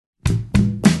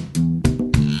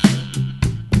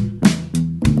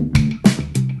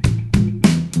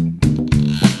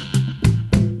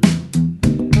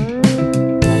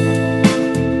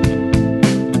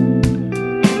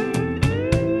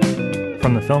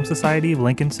Film Society of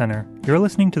Lincoln Center, you're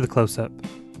listening to The Close-Up.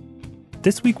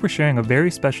 This week we're sharing a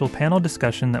very special panel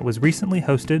discussion that was recently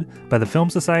hosted by the Film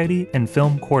Society and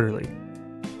Film Quarterly.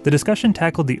 The discussion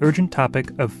tackled the urgent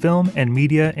topic of film and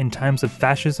media in times of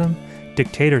fascism,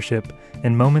 dictatorship,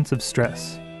 and moments of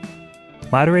stress.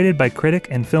 Moderated by critic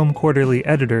and Film Quarterly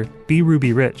editor B.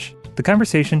 Ruby Rich, the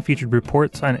conversation featured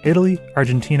reports on Italy,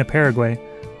 Argentina, Paraguay,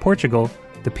 Portugal,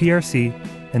 the PRC,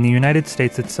 and the United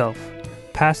States itself,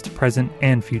 past, present,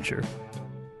 and future.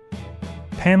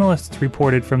 Panelists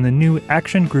reported from the new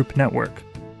Action Group Network,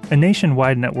 a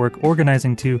nationwide network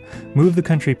organizing to move the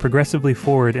country progressively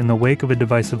forward in the wake of a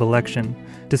divisive election,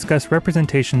 discuss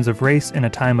representations of race in a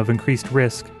time of increased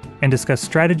risk, and discuss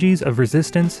strategies of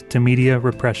resistance to media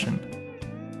repression.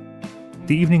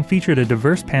 The evening featured a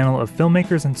diverse panel of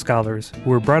filmmakers and scholars who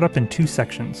were brought up in two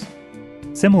sections.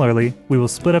 Similarly, we will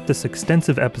split up this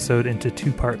extensive episode into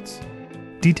two parts.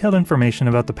 Detailed information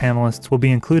about the panelists will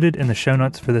be included in the show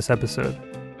notes for this episode.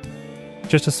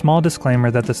 Just a small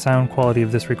disclaimer that the sound quality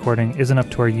of this recording isn't up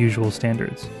to our usual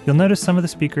standards. You'll notice some of the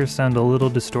speakers sound a little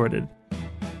distorted.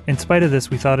 In spite of this,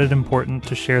 we thought it important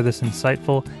to share this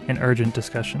insightful and urgent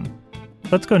discussion.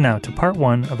 Let's go now to part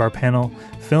one of our panel,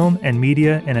 Film and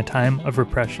Media in a Time of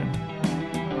Repression.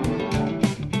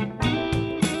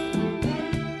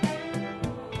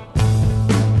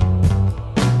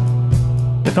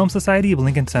 The Film Society of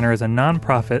Lincoln Center is a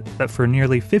nonprofit that for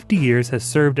nearly 50 years has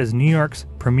served as New York's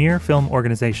premier film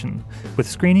organization, with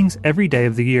screenings every day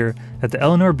of the year at the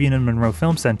Eleanor Bunin Monroe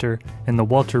Film Center and the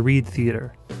Walter Reed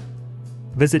Theater.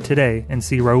 Visit today and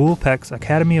see Raoul Peck's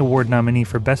Academy Award nominee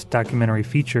for Best Documentary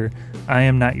Feature, I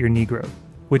Am Not Your Negro,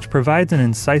 which provides an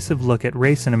incisive look at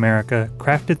race in America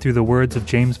crafted through the words of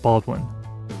James Baldwin.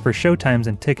 For showtimes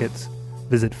and tickets,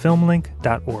 visit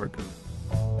filmlink.org.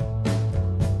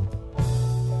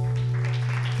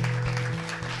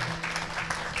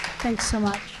 Thanks so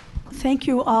much. Thank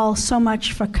you all so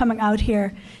much for coming out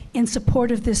here in support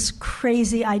of this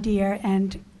crazy idea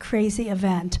and crazy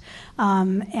event.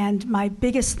 And my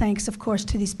biggest thanks, of course,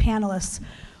 to these panelists,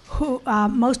 who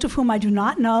most of whom I do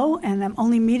not know, and I'm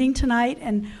only meeting tonight,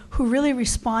 and who really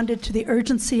responded to the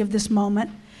urgency of this moment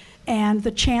and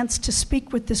the chance to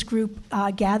speak with this group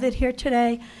gathered here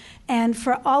today, and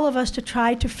for all of us to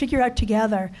try to figure out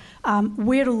together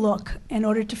where to look in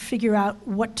order to figure out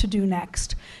what to do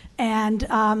next. And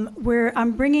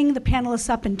I'm bringing the panelists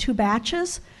up in two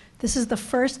batches. This is the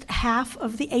first half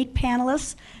of the 8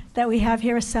 panelists that we have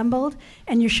here assembled,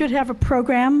 and you should have a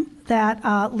program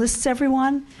that lists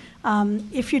everyone.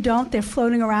 If you don't, they're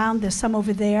floating around. There's some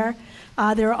over there.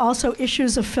 There are also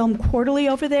issues of Film Quarterly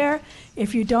over there.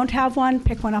 If you don't have one,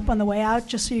 pick one up on the way out,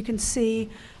 just so you can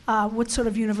see what sort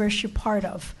of universe you're part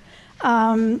of.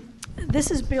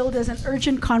 This is billed as an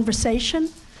urgent conversation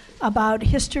about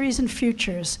histories and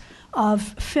futures of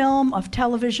film, of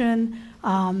television,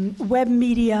 web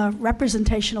media,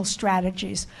 representational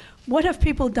strategies. What have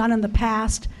people done in the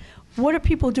past? What are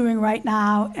people doing right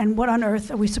now? And what on earth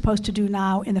are we supposed to do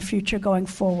now in the future going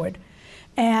forward?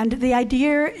 And the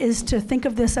idea is to think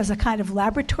of this as a kind of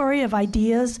laboratory of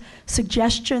ideas,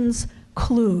 suggestions,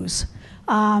 clues.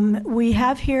 We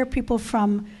have here people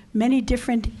from many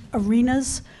different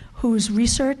arenas whose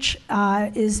research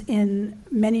is in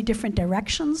many different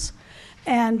directions.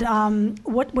 And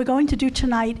what we're going to do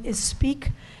tonight is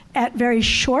speak at very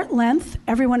short length.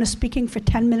 Everyone is speaking for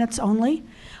 10 minutes only.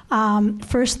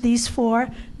 First, these 4.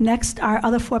 Next, our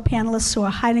other 4 panelists who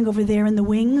are hiding over there in the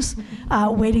wings,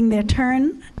 waiting their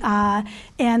turn.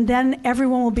 And then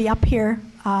everyone will be up here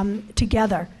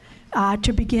together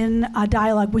to begin a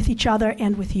dialogue with each other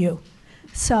and with you.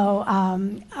 So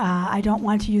I don't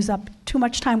want to use up too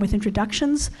much time with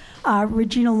introductions.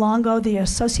 Regina Longo, the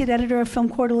associate editor of Film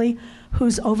Quarterly,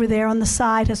 who's over there on the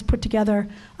side, has put together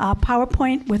a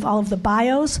PowerPoint with all of the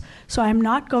bios. So I'm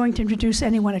not going to introduce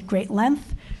anyone at great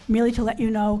length, merely to let you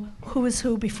know who is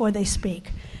who before they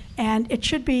speak. And it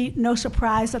should be no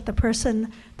surprise that the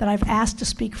person that I've asked to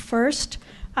speak first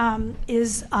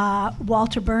is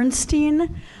Walter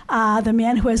Bernstein, the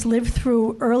man who has lived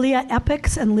through earlier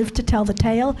epics and lived to tell the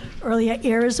tale, earlier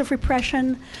eras of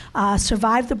repression,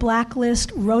 survived the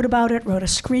blacklist, wrote about it, wrote a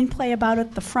screenplay about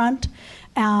it, The Front,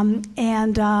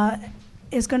 and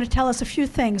is going to tell us a few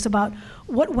things about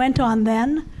what went on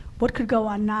then, what could go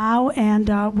on now, and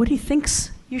what he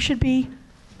thinks you should be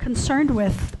concerned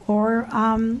with or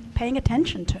paying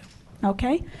attention to.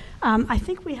 Okay? I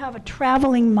think we have a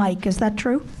traveling mic. Is that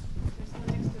true?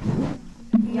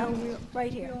 Yeah,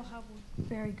 right here.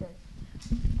 Very good.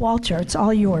 Walter, it's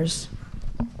all yours.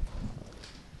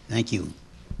 Thank you.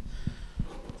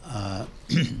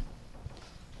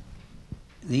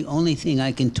 the only thing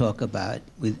I can talk about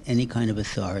with any kind of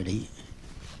authority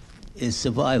is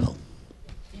survival,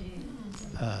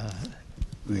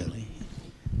 really.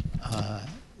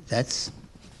 That's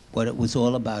what it was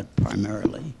all about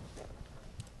primarily.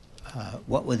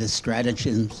 What were the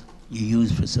stratagems you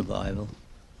used for survival?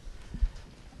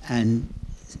 And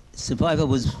survival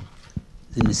was,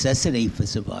 the necessity for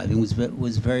surviving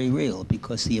was very real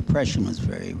because the oppression was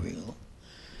very real.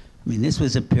 I mean, this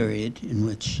was a period in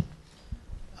which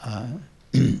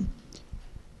the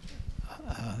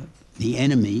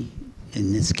enemy,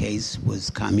 in this case, was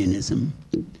communism.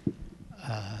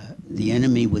 The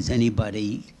enemy was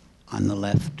anybody on the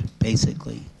left,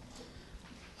 basically.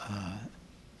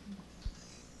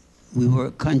 We are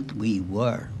a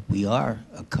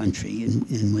country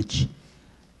in which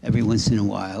every once in a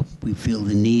while we feel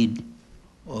the need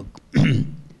or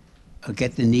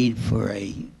get the need for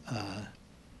an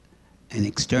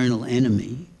external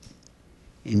enemy,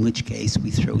 in which case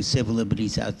we throw civil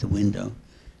liberties out the window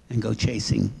and go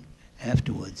chasing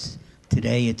afterwards.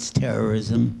 Today it's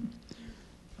terrorism,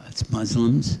 it's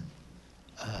Muslims.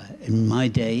 In my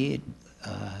day,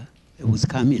 it was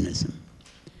communism.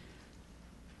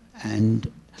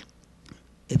 And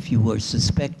if you were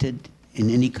suspected in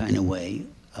any kind of way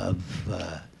of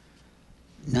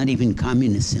not even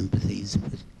communist sympathies,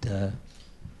 but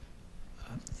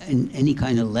in any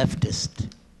kind of leftist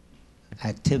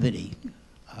activity,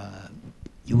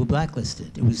 you were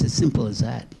blacklisted. It was as simple as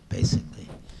that, basically.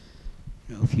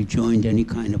 You know, if you joined any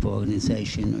kind of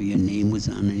organization or your name was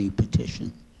on any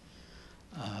petition,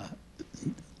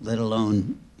 let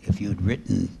alone if you had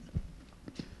written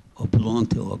or belonged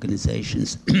to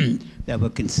organizations that were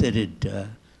considered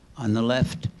on the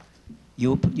left,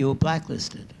 you were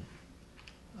blacklisted.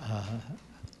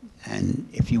 And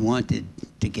if you wanted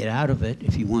to get out of it,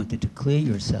 if you wanted to clear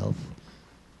yourself,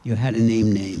 you had to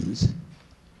name names.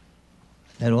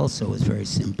 That also was very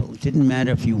simple. It didn't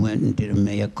matter if you went and did a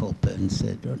mea culpa and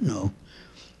said, oh, no,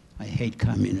 I hate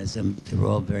communism. They're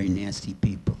all very nasty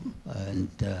people. And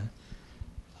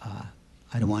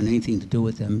I don't want anything to do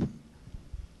with them.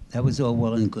 That was all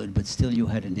well and good, but still you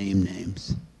had to name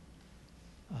names.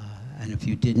 And if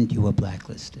you didn't, you were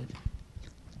blacklisted.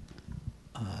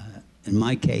 In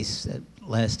my case, that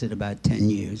lasted about 10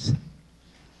 years.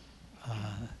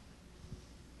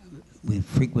 With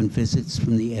frequent visits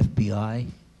from the FBI,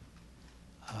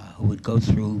 who would go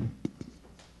through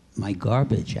my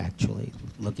garbage, actually,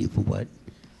 looking for what,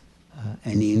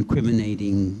 any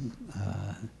incriminating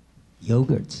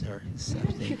yogurts or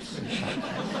something.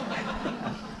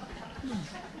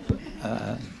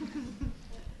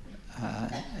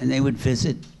 And they would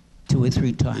visit 2 or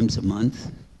 3 times a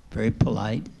month, very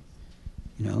polite.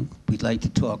 You know, we'd like to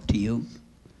talk to you.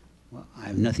 Well, I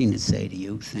have nothing to say to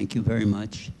you. Thank you very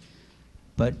much.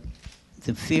 But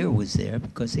the fear was there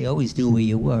because they always knew where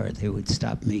you were. They would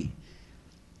stop me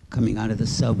coming out of the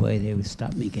subway. They would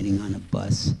stop me getting on a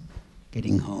bus,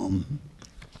 getting home,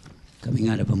 coming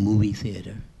out of a movie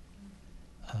theater.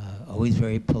 Always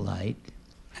very polite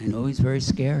and always very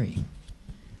scary.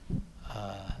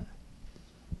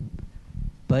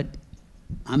 But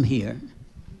I'm here.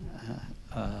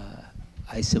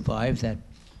 I survived that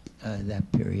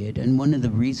period, and one of the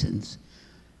reasons,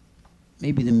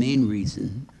 maybe the main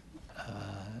reason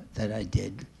that I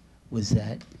did, was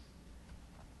that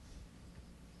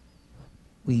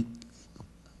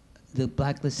the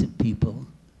blacklisted people,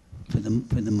 for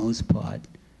the most part,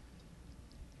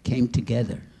 came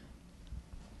together.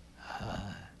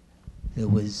 There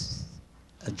was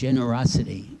a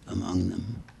generosity among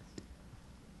them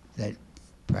that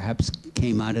perhaps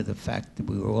came out of the fact that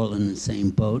we were all in the same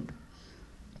boat.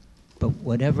 But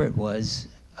whatever it was,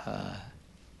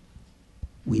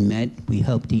 we met, we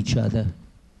helped each other.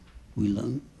 We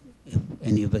loaned, if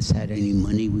any of us had any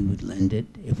money, we would lend it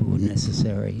if it were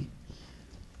necessary.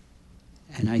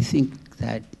 And I think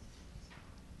that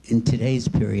in today's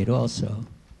period also,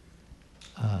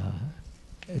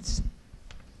 it's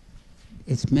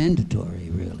mandatory,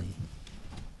 really,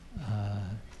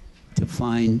 to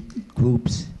find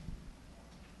groups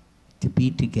to be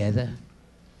together.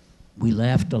 We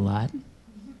laughed a lot,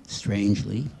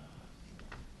 strangely.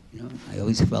 You know, I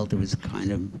always felt it was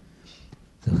kind of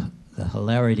the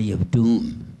hilarity of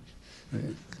doom.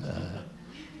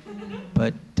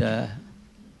 But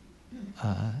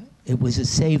it was a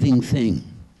saving thing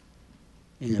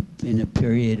in a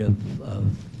period of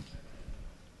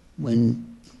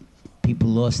when people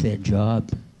lost their job,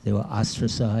 they were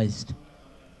ostracized.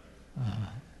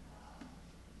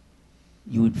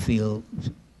 You would feel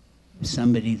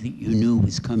somebody that you knew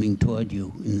was coming toward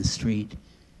you in the street.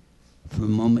 For a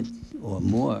moment or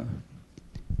more,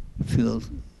 feel,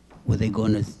 were they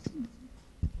going to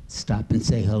stop and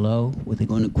say hello? Were they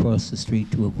going to cross the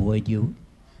street to avoid you,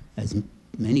 as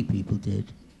many people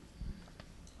did?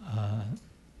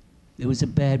 It was a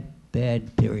bad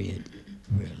period,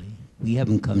 really. We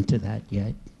haven't come to that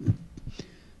yet.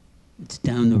 It's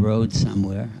down the road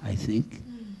somewhere, I think.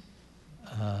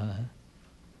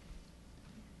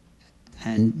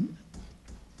 And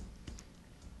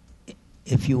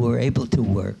if you were able to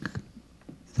work,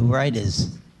 the writers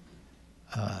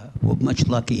were much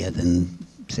luckier than,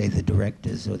 say, the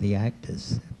directors or the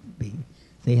actors.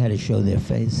 They had to show their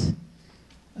face.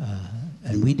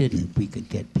 And we didn't. We could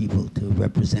get people to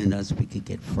represent us. We could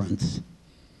get fronts.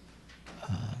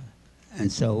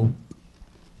 And so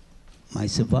my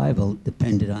survival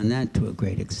depended on that to a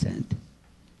great extent.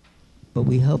 But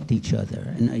we helped each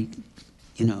other. And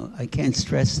I can't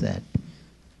stress that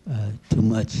too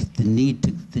much, the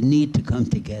need to come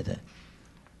together.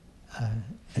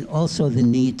 And also the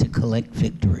need to collect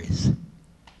victories.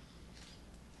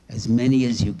 As many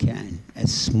as you can,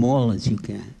 as small as you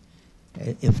can,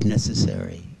 if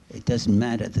necessary. It doesn't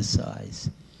matter the size.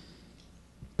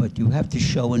 But you have to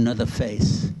show another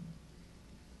face,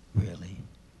 really.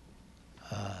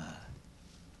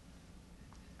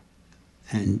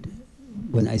 And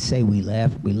when I say we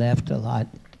laughed a lot.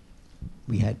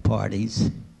 We had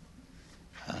parties.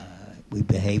 We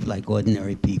behaved like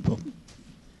ordinary people.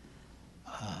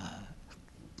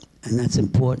 And that's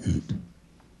important.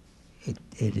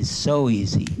 It is so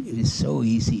easy. It is so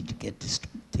easy to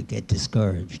get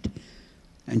discouraged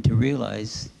and to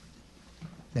realize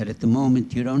that at the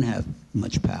moment you don't have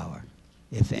much power,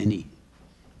 if any,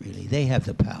 really. They have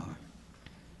the power.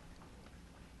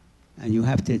 And you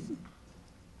have to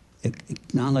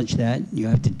acknowledge that. You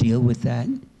have to deal with that.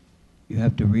 You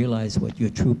have to realize what your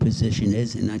true position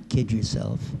is and not kid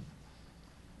yourself.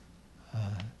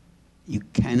 You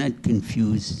cannot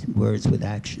confuse words with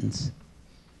actions,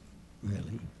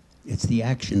 really. It's the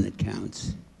action that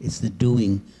counts. It's the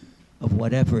doing of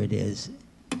whatever it is.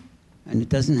 And it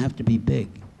doesn't have to be big.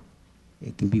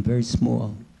 It can be very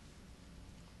small.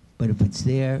 But if it's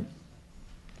there,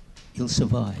 you'll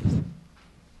survive.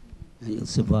 And you'll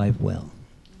survive well.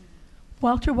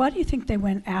 Walter, why do you think they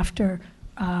went after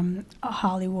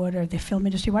Hollywood or the film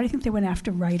industry? Why do you think they went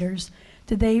after writers?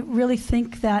 Did they really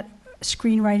think that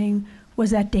screenwriting was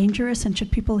that dangerous, and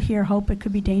should people hear hope it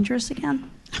could be dangerous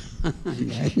again?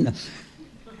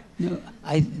 No,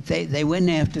 they went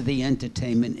after the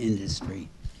entertainment industry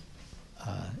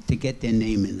to get their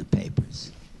name in the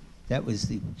papers. That was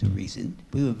the reason.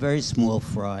 We were very small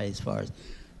fry as far as,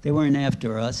 they weren't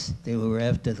after us. They were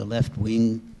after the left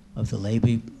wing of the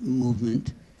labor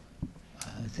movement.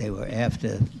 They were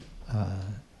after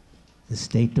the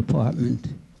State Department.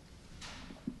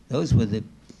 Those were the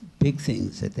big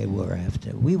things that they were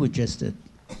after. We were just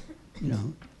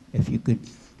if you could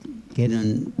get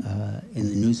on in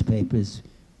the newspapers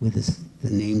with the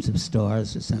names of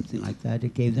stars or something like that,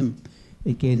 it gave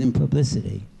them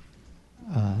publicity.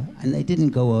 And they didn't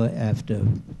go after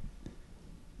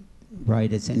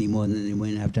writers any more than they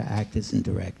went after actors and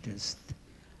directors.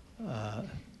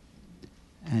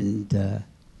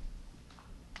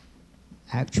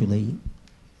 Actually,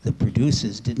 the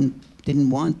producers didn't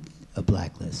want a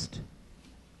blacklist.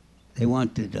 They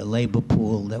wanted a labor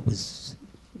pool that was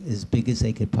as big as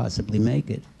they could possibly make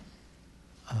it.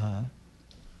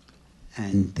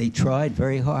 And they tried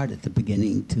very hard at the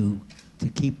beginning to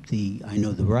keep the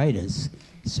writers,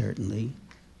 certainly,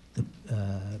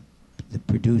 the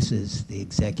producers, the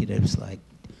executives like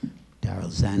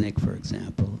Darryl Zanuck, for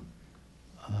example,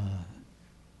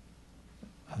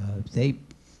 they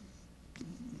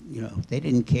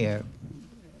didn't care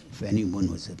if anyone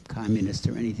was a communist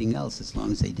or anything else, as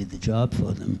long as they did the job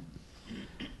for them.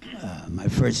 My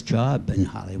first job in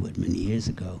Hollywood many years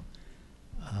ago,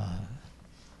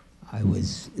 I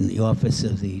was in the office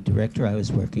of the director I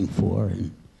was working for,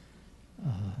 and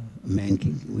a man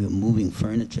came, we were moving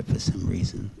furniture for some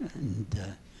reason, and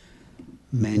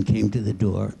a man came to the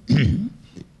door, and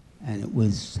it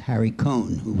was Harry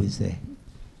Cohn, who was the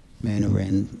man who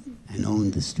ran and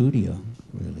owned the studio,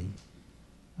 really.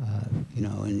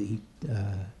 And he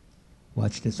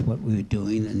watched us, what we were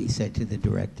doing, and he said to the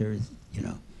director,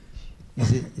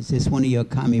 is this one of your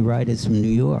commie writers from New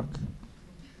York?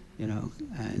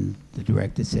 And the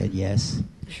director said yes.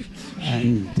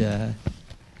 And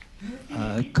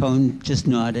Cohn just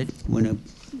nodded, went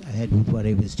ahead with what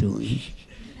he was doing.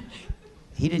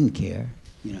 He didn't care,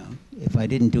 if I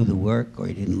didn't do the work, or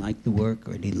he didn't like the work,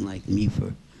 or he didn't like me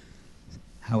for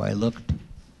how I looked.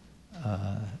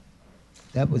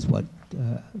 That was what,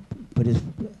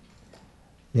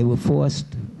 they were forced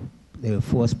They were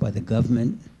forced by the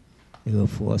government. They were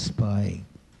forced by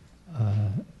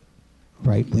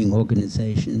right-wing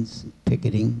organizations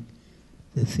picketing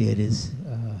the theaters.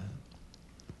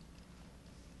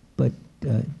 But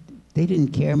they didn't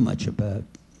care much about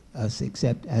us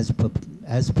except as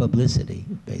publicity,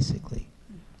 basically.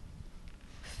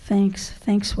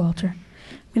 Thanks, Walter.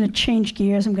 I'm going to change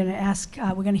gears. I'm going to ask,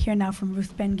 we're going to hear now from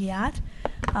Ruth Ben-Ghiat,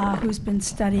 who's been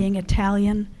studying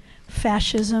Italian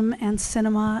fascism and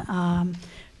cinema,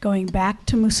 going back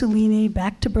to Mussolini,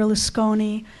 back to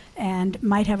Berlusconi, and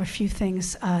might have a few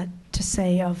things to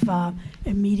say of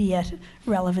immediate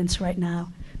relevance right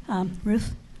now.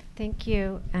 Ruth? Thank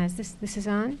you. This is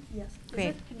on? Yes.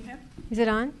 Great. Can you hear? Is it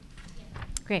on? Yeah.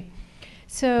 Great.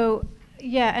 So,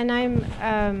 yeah, and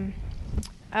I'm,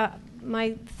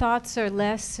 my thoughts are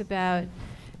less about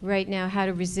right now how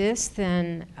to resist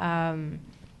than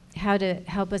how to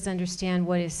help us understand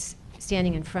what is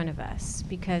standing in front of us,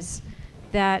 because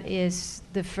that is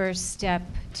the first step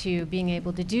to being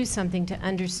able to do something to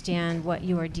understand what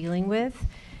you are dealing with.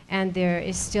 And there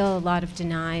is still a lot of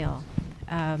denial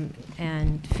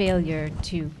and failure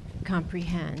to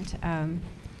comprehend. And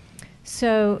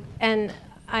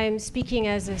I'm speaking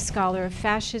as a scholar of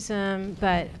fascism,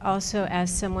 but also as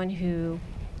someone who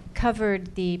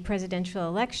covered the presidential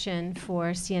election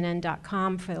for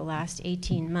CNN.com for the last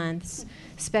 18 months,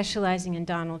 specializing in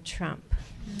Donald Trump.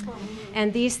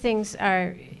 And these things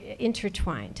are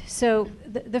intertwined. So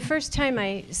the first time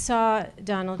I saw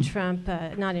Donald Trump,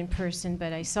 not in person,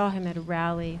 but I saw him at a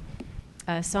rally,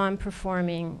 saw him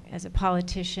performing as a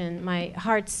politician, my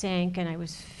heart sank and I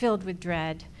was filled with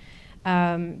dread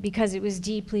because it was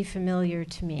deeply familiar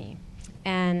to me.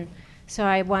 And so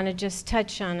I want to just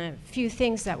touch on a few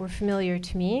things that were familiar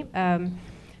to me.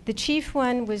 The chief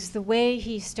one was the way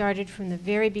he started from the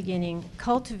very beginning,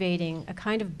 cultivating a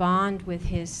kind of bond with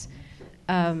his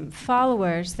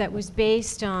followers that was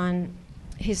based on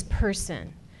his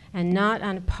person and not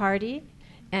on a party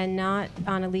and not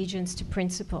on allegiance to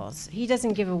principles. He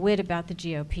doesn't give a whit about the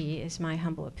GOP, is my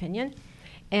humble opinion.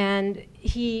 And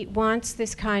he wants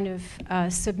this kind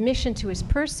of submission to his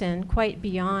person quite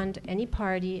beyond any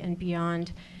party and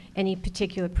beyond any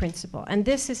particular principle. And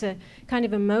this is a kind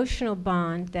of emotional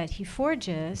bond that he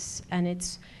forges, and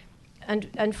it's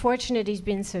unfortunate he's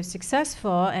been so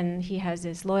successful, and he has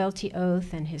his loyalty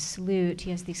oath and his salute.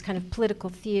 He has these kind of political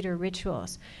theater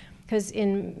rituals. Because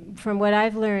from what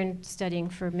I've learned studying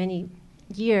for many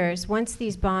years, once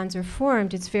these bonds are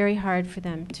formed, it's very hard for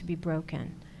them to be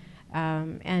broken.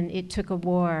 And it took a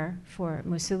war for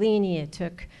Mussolini, it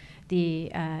took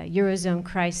the Eurozone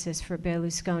crisis for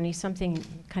Berlusconi. Something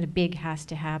kind of big has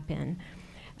to happen.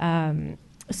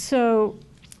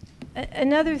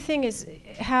 Another thing is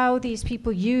how these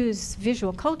people use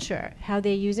visual culture, how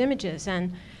they use images,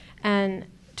 and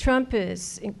Trump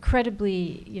is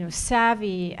incredibly,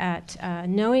 savvy at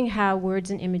knowing how words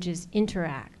and images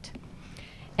interact.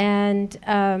 And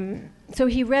so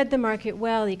he read the market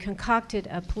well. He concocted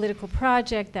a political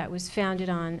project that was founded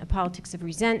on a politics of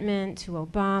resentment to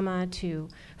Obama, to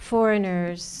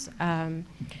foreigners.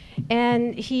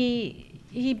 And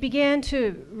he began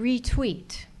to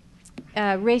retweet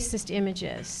racist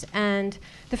images. And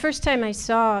the first time I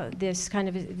saw this kind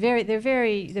of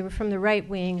they were from the right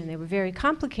wing, and they were very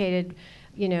complicated,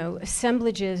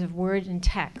 assemblages of word and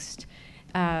text.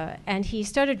 And he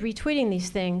started retweeting these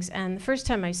things, and the first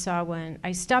time I saw one,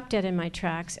 I stopped dead in my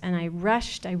tracks, and I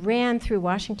ran through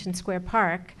Washington Square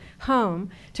Park home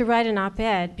to write an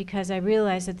op-ed, because I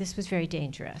realized that this was very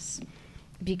dangerous,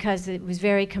 because it was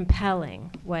very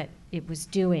compelling what it was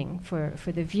doing for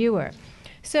the viewer.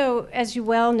 So, as you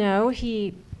well know,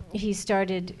 he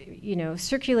started,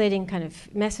 circulating kind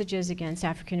of messages against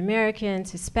African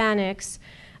Americans, Hispanics,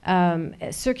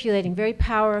 circulating very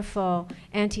powerful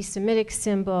anti-Semitic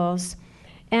symbols.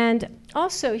 And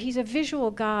also, he's a visual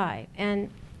guy. And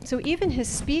so even his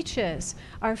speeches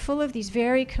are full of these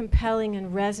very compelling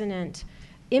and resonant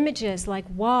images like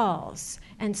walls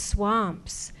and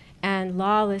swamps and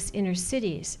lawless inner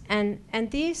cities. And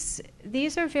these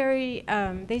are very,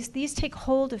 these take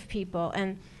hold of people.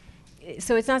 And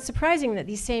so it's not surprising that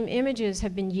these same images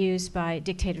have been used by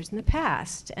dictators in the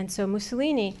past. And so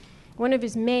Mussolini, one of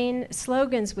his main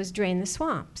slogans was "Drain the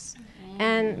swamps."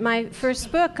 And my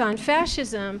first book on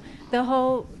fascism,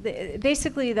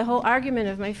 basically the whole argument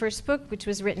of my first book, which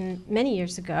was written many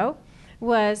years ago,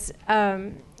 was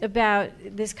about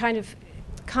this kind of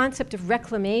concept of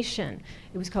reclamation.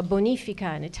 It was called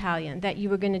bonifica in Italian, that you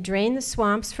were going to drain the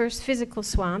swamps, first physical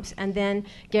swamps, and then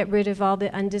get rid of all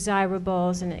the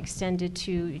undesirables and extend it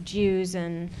to Jews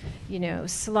and,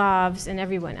 Slavs and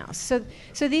everyone else.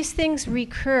 So these things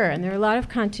recur, and there are a lot of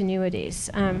continuities.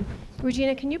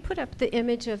 Regina, can you put up the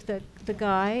image of the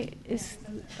guy?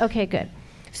 Okay, good.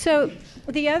 So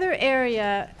the other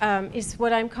area is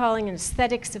what I'm calling an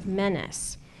aesthetics of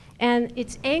menace. And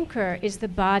its anchor is the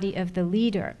body of the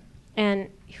leader,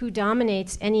 and who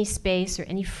dominates any space or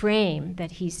any frame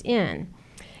that he's in.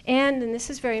 And this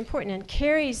is very important, and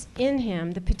carries in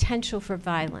him the potential for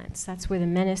violence. That's where the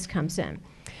menace comes in.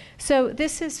 So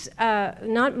this is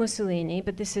not Mussolini,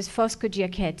 but this is Fosco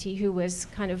Giachetti, who was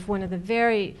kind of one of the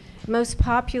very most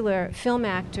popular film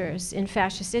actors in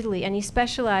fascist Italy, and he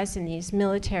specialized in these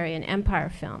military and empire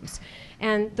films.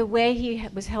 And the way he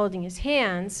was holding his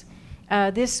hands,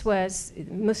 this was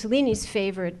Mussolini's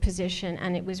favorite position,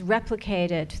 and it was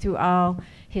replicated through all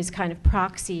his kind of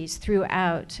proxies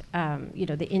throughout,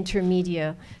 the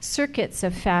intermedia circuits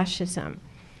of fascism.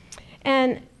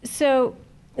 And so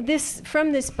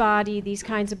from this body, these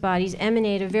kinds of bodies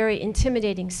emanate a very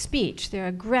intimidating speech. They're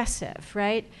aggressive,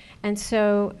 right? And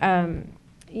so,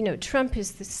 Trump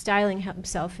is styling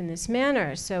himself in this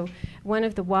manner. So one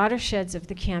of the watersheds of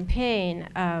the campaign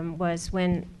was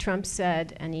when Trump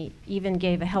said, and he even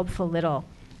gave a helpful little,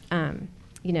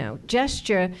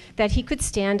 gesture, that he could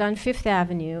stand on Fifth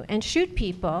Avenue and shoot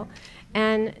people,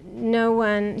 and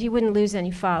he wouldn't lose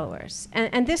any followers.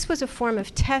 And this was a form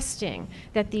of testing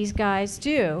that these guys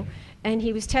do. And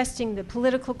he was testing the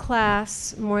political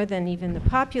class more than even the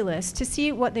populace to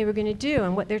see what they were going to do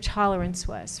and what their tolerance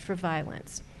was for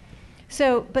violence.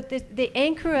 So, but the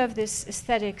anchor of this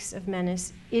aesthetics of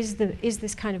menace is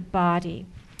this kind of body.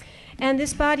 And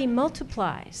this body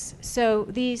multiplies. So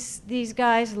these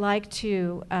guys like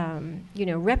to,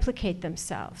 replicate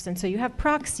themselves. And so you have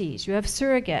proxies, you have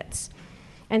surrogates.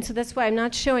 And so that's why I'm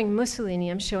not showing Mussolini,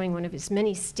 I'm showing one of his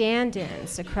many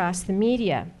stand-ins across the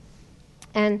media.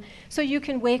 And so you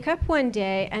can wake up one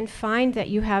day and find that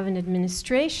you have an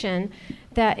administration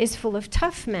that is full of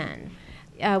tough men.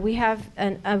 We have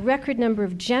a record number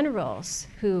of generals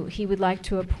who he would like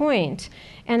to appoint.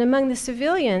 And among the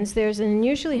civilians, there's an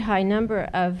unusually high number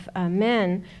of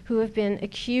men who have been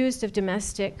accused of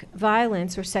domestic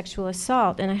violence or sexual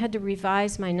assault. And I had to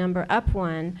revise my number up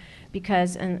one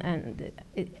because,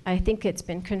 I think it's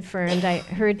been confirmed. I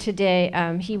heard today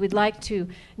he would like to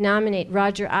nominate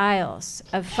Roger Ailes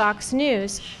of Fox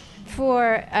News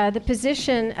for the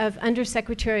position of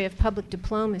Undersecretary of Public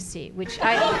Diplomacy, which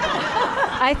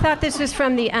I thought this was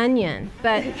from The Onion,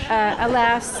 but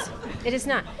alas, it is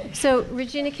not. So,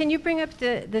 Regina, can you bring up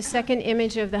the second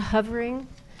image of the hovering,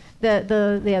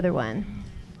 the other one,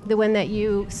 the one that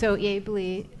you so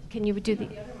ably, can you do the?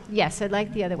 Yes, I'd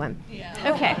like the other one. Yeah.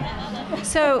 Okay.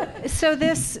 So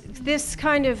this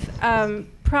kind of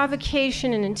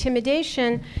provocation and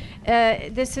intimidation.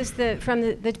 This is from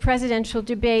the presidential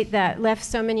debate that left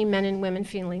so many men and women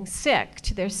feeling sick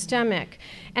to their stomach.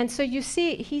 And so you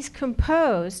see he's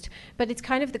composed, but it's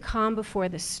kind of the calm before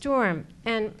the storm.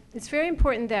 And it's very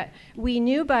important that we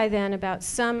knew by then about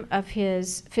some of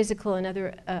his physical and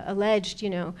other alleged,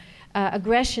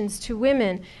 aggressions to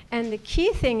women. And the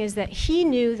key thing is that he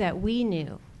knew that we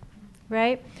knew,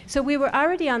 right? So we were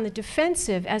already on the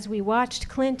defensive as we watched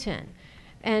Clinton.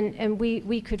 And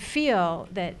we could feel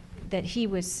that he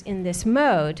was in this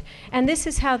mode. And this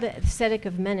is how the aesthetic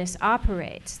of menace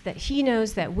operates, that he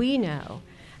knows that we know.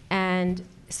 And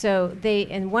so they,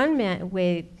 in one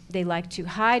way, they like to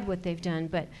hide what they've done,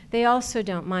 but they also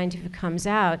don't mind if it comes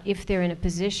out, if they're in a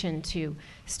position to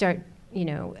start,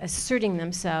 asserting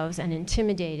themselves and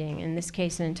intimidating, in this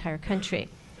case, an entire country.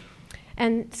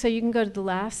 And so you can go to the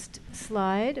last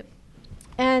slide.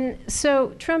 And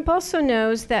so Trump also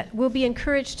knows that we'll be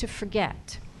encouraged to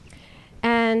forget.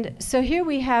 And so here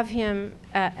we have him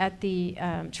at the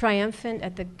triumphant,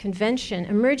 at the convention,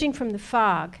 emerging from the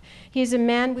fog. He is a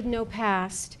man with no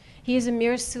past. He is a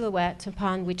mere silhouette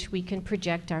upon which we can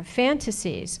project our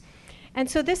fantasies. And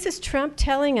so this is Trump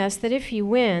telling us that if he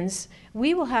wins,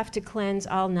 we will have to cleanse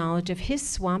all knowledge of his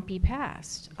swampy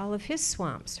past, all of his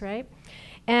swamps, right?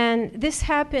 And this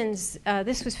happens,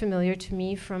 this was familiar to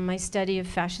me from my study of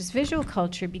fascist visual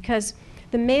culture, because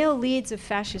the male leads of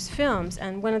fascist films,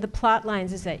 and one of the plot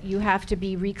lines is that you have to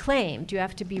be reclaimed, you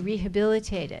have to be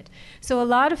rehabilitated. So a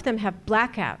lot of them have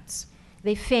blackouts.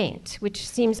 They faint, which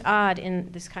seems odd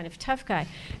in this kind of tough guy.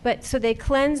 But so they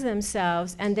cleanse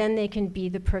themselves, and then they can be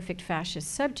the perfect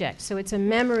fascist subject. So it's a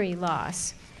memory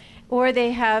loss. Or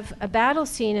they have a battle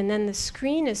scene, and then the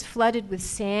screen is flooded with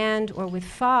sand or with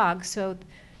fog, so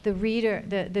the reader,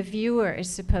 the viewer is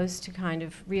supposed to kind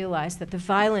of realize that the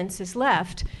violence is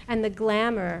left and the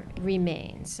glamour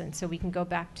remains. And so we can go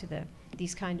back to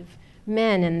these kind of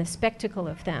men and the spectacle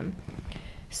of them.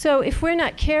 So if we're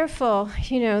not careful,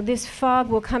 this fog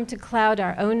will come to cloud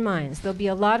our own minds. There'll be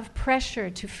a lot of pressure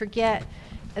to forget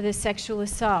the sexual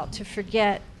assault, to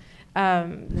forget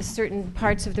the certain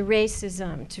parts of the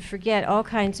racism, to forget all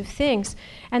kinds of things.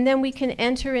 And then we can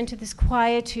enter into this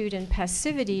quietude and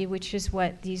passivity, which is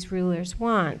what these rulers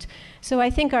want. So I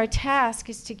think our task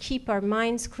is to keep our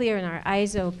minds clear and our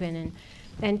eyes open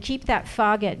and keep that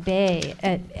fog at bay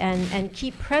and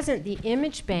keep present the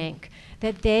image bank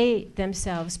that they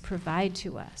themselves provide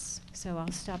to us. So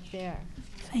I'll stop there.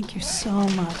 Thank you so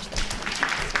much.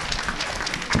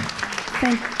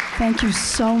 Thank you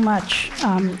so much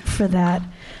for that,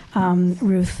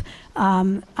 Ruth.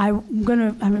 I'm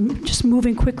just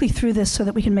moving quickly through this so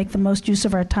that we can make the most use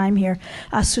of our time here.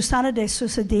 Susana de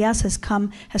Sousa Diaz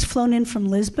has flown in from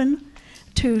Lisbon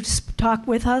to talk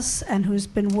with us, and who's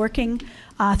been working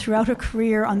throughout her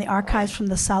career on the archives from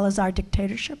the Salazar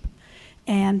dictatorship,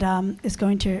 and is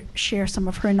going to share some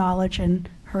of her knowledge and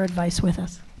her advice with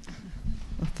us.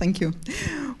 Thank you.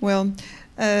 Well,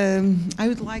 I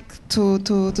would like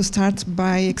to start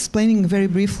by explaining very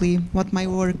briefly what my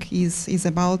work is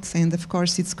about, and of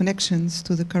course its connections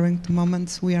to the current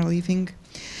moment we are living.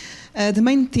 The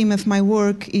main theme of my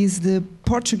work is the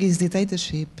Portuguese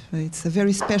dictatorship. It's a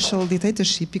very special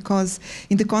dictatorship because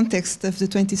in the context of the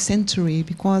 20th century,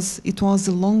 because it was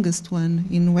the longest one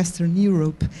in Western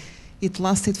Europe. It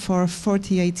lasted for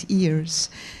 48 years,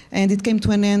 and it came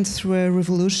to an end through a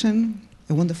revolution,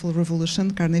 a wonderful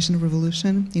revolution, Carnation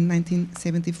Revolution, in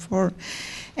 1974.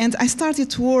 And I started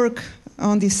to work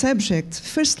on this subject,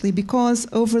 firstly because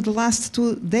over the last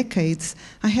 2 decades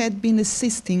I had been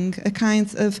assisting a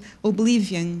kind of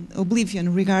oblivion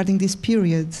regarding this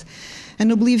period. An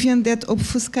oblivion that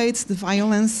obfuscates the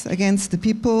violence against the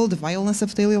people, the violence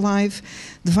of daily life,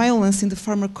 the violence in the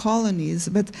former colonies,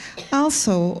 but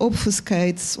also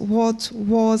obfuscates what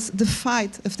was the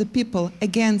fight of the people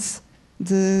against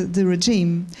the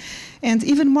regime. And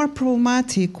even more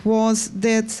problematic was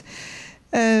that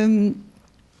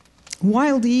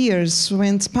while the years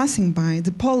went passing by,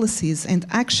 the policies and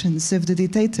actions of the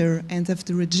dictator and of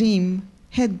the regime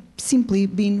had simply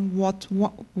been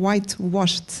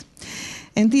whitewashed.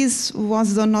 And this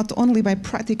was done not only by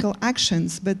practical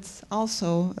actions, but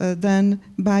also done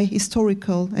by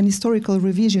historical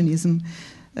revisionism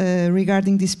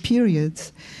regarding this period.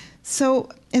 So,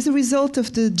 as a result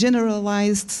of the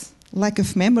generalized lack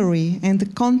of memory and the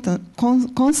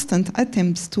constant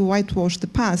attempts to whitewash the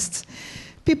past,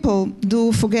 people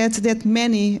do forget that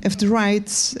many of the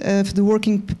rights of the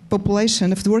working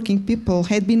population, of the working people,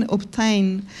 had been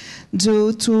obtained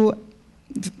due to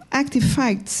active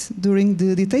fights during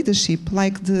the dictatorship,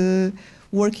 like the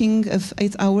working of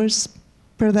 8 hours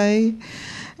per day.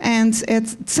 And at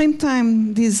the same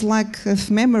time, this lack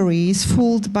of memory is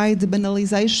fueled by the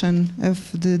banalization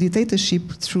of the dictatorship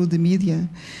through the media.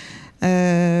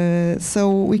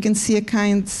 So we can see a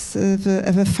kind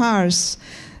of a farce,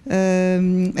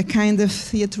 a kind of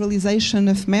theatralization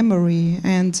of memory,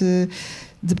 and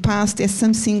the past as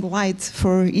something light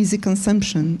for easy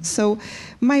consumption. So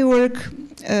my work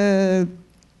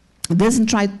doesn't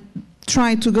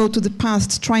try to go to the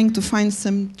past, trying to find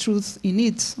some truth in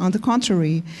it. On the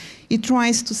contrary, it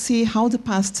tries to see how the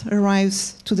past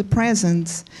arrives to the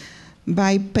present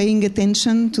by paying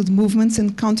attention to the movements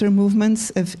and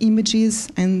counter-movements of images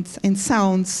and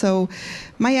sounds. So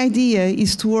my idea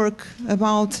is to work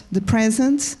about the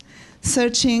present,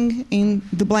 searching in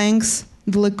the blanks,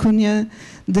 the lacuna,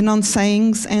 the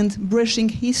non-sayings, and brushing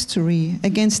history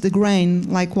against the grain,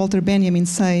 like Walter Benjamin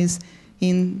says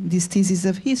in this thesis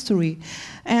of history.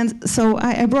 And so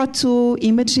I brought 2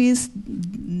 images.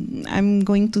 I'm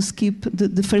going to skip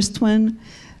the first one.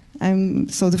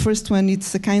 So the first one,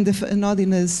 it's a kind of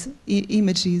anonymous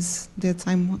images that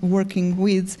I'm working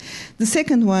with. The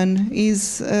second one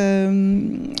is a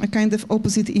kind of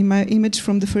opposite image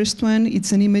from the first one.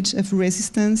 It's an image of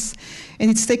resistance,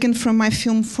 and it's taken from my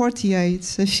film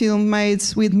 48, a film made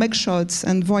with mugshots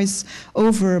and voice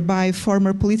over by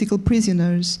former political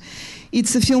prisoners.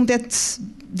 It's a film that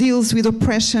deals with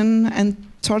oppression and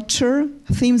torture,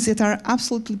 themes that are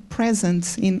absolutely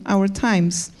present in our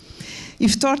times.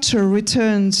 If torture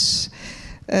returns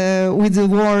with the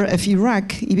war of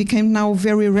Iraq, it became now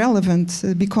very relevant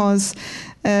because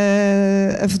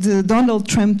of the Donald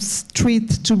Trump's threat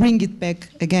to bring it back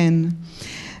again.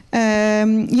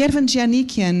 Yervan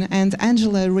Giannikian and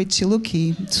Angela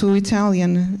Ricciolucci, 2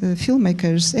 Italian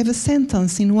filmmakers, have a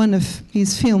sentence in one of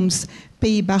his films,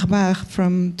 Pays Barbares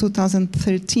from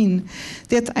 2013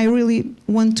 that I really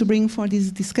want to bring for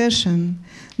this discussion.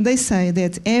 They say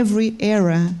that every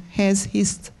era has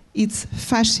its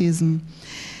fascism.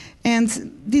 And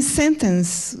this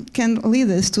sentence can lead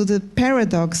us to the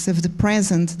paradox of the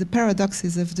present, the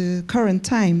paradoxes of the current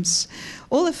times.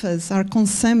 All of us are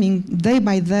consuming day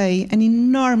by day an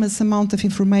enormous amount of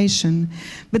information,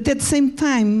 but at the same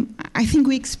time, I think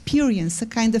we experience a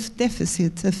kind of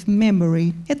deficit of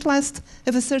memory, at last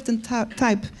of a certain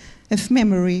type of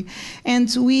memory. And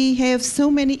we have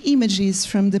so many images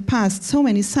from the past, so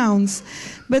many sounds,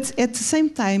 but at the same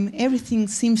time, everything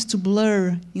seems to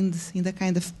blur in the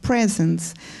kind of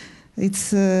present.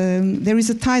 There is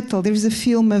a title, there is a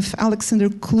film of Alexander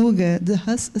Kluge, The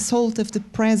Assault of the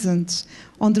Present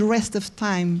on the Rest of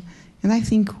Time. And I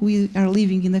think we are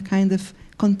living in a kind of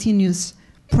continuous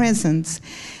presence.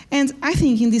 And I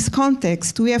think in this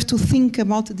context, we have to think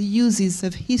about the uses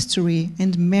of history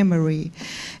and memory.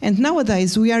 And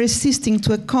nowadays, we are assisting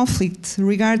to a conflict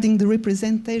regarding the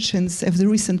representations of the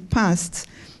recent past.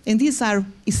 And these are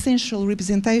essential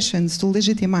representations to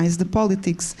legitimize the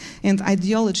politics and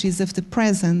ideologies of the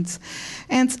present.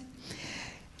 And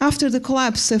after the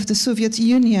collapse of the Soviet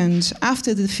Union,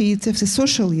 after the defeat of the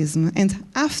socialism, and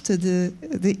after the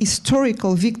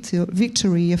historical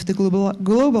victory of the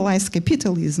globalized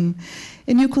capitalism,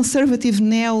 a new conservative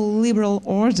neoliberal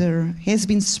order has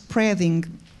been spreading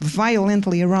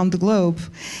violently around the globe.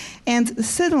 And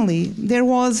suddenly there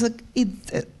was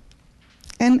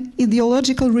an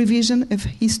ideological revision of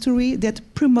history that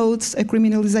promotes a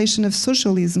criminalization of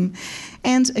socialism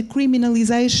and a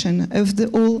criminalization of the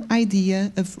whole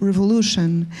idea of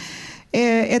revolution.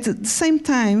 At the same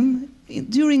time,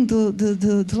 during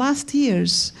the last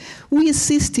years, we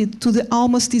assisted to the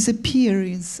almost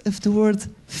disappearance of the word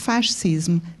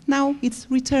fascism. Now it's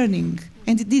returning.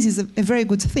 And this is a very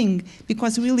good thing,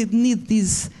 because we really need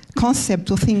this concept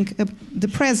to think of the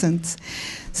present.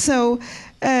 So,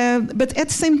 but at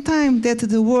the same time that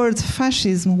the word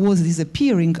fascism was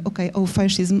disappearing,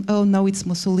 fascism, no, it's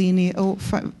Mussolini,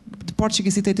 the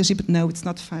Portuguese dictatorship, no, it's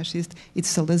not fascist,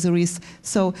 it's Salazarist.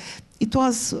 So it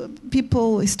was,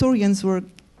 historians were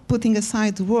putting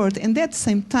aside the word, and at the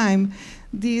same time,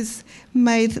 this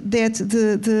made that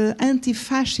the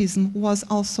anti-fascism was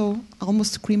also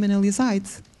almost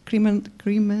criminalized.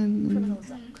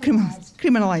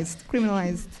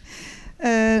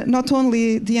 Not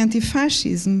only the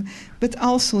anti-fascism, but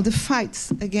also the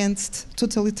fights against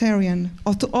authoritarian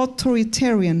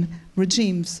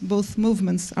regimes. Both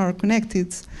movements are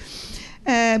connected.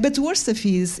 But worse of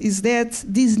it is that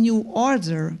this new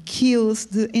order kills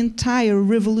the entire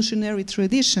revolutionary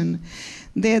tradition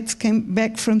that came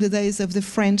back from the days of the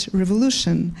French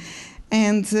Revolution,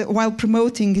 and while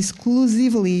promoting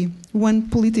exclusively one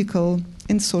political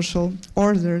and social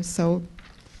order. So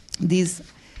this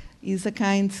is a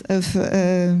kind of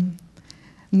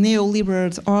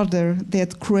neoliberal order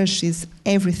that crushes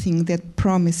everything that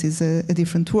promises a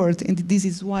different world. And this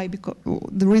is why,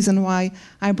 the reason why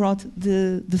I brought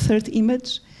the third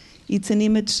image. It's an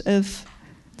image of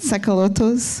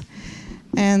Tsakalotos.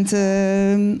 And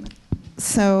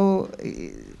so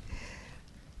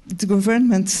the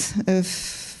government of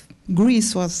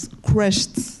Greece was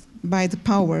crushed by the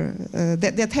power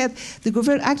that had the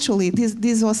government. Actually,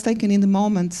 this was taken in the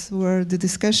moment where the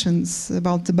discussions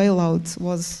about the bailout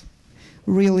was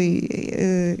really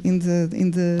in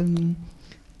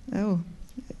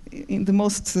the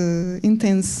most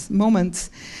intense moment,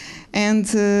 and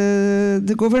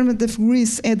the government of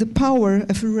Greece had the power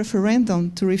of a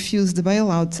referendum to refuse the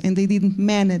bailout, and they didn't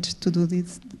manage to do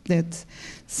that.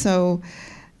 So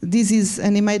this is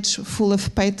an image full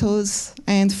of pathos,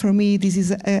 and for me, this is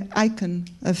an icon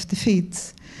of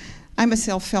defeat. I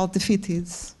myself felt defeated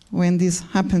when this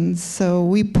happened, so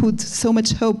we put so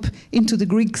much hope into the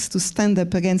Greeks to stand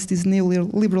up against this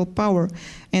neoliberal power,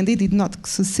 and they did not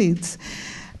succeed.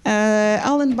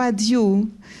 Alain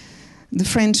Badiou, the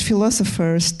French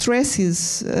philosopher,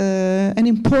 stresses an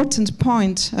important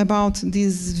point about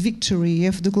this victory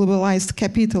of the globalized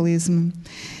capitalism.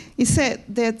 He says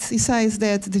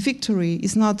that the victory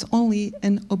is not only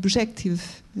an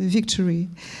objective victory.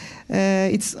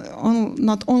 It's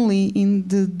not only in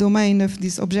the domain of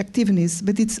this objectiveness,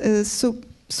 but it's a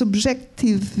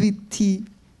subjectivity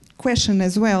question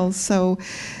as well. So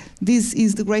this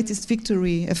is the greatest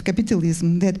victory of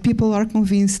capitalism, that people are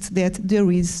convinced that there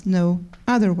is no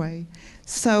other way.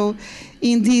 So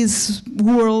in this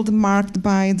world marked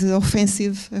by the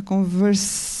offensive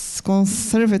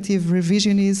conservative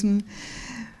revisionism,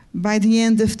 by the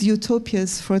end of the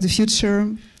utopias for the future,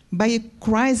 by a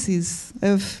crisis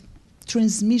of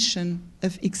transmission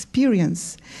of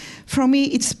experience. For me,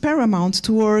 it's paramount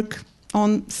to work on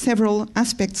several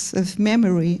aspects of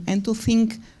memory and to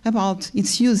think about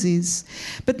its uses,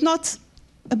 but not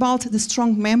about the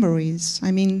strong memories.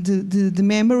 I mean, the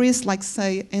memories, like,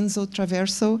 say, Enzo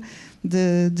Traverso,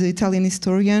 the Italian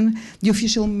historian, the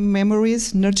official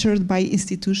memories nurtured by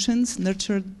institutions,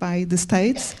 nurtured by the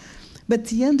states, but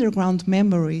the underground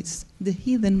memories, the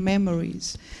hidden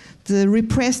memories, the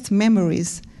repressed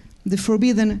memories, the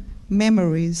forbidden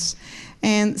memories.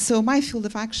 And so my field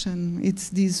of action, it's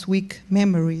these weak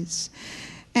memories.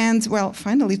 And, well,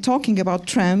 finally, talking about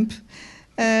Trump,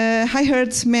 I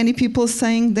heard many people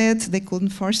saying that they couldn't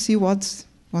foresee what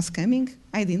was coming.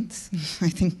 I didn't. I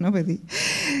think nobody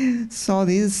saw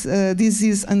this. This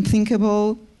is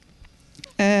unthinkable.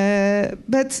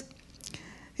 But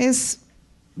as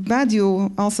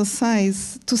Badiou also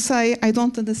says, to say I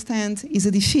don't understand is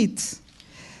a defeat.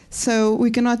 So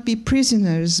we cannot be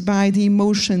prisoners by the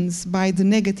emotions, by the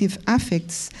negative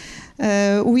affects.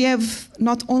 We have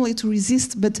not only to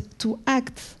resist, but to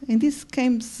act. And this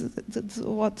comes to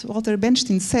what Walter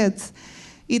Benstein said.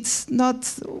 It's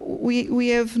not, we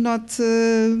have not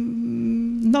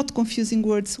confusing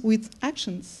words with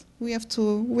actions. We have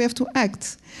to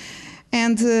act.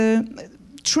 And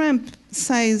Trump,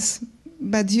 says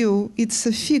Badiou, it's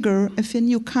a figure of a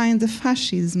new kind of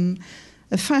fascism,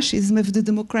 a fascism of the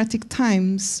democratic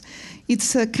times.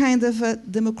 It's a kind of a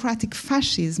democratic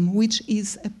fascism, which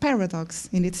is a paradox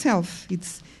in itself.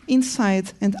 It's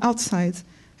inside and outside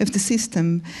of the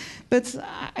system. But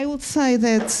I would say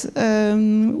that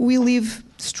we live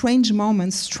strange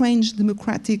moments, strange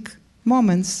democratic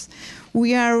moments.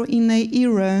 We are in an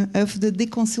era of the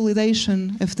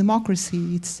deconsolidation of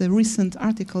democracy. It's a recent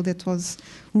article that was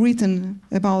written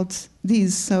about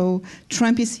this. So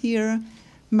Trump is here,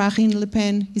 Marine Le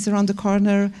Pen is around the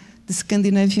corner, the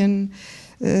Scandinavian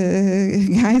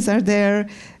guys are there,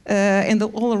 and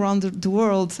all around the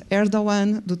world,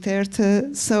 Erdogan,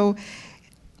 Duterte. So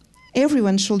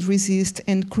everyone should resist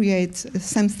and create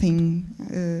something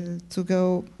to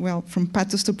go, well, from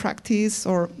pathos to practice,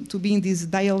 or to be in this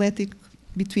dialectic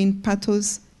between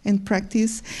pathos and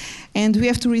practice. And we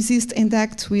have to resist and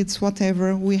act with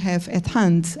whatever we have at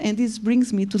hand. And this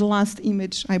brings me to the last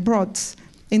image I brought.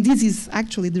 And this is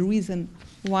actually the reason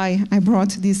why I brought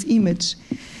this image.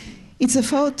 It's a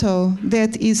photo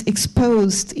that is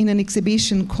exposed in an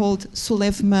exhibition called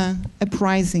Soulèvement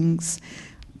Uprisings.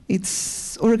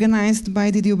 It's organized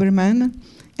by Didier Berman,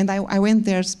 and I went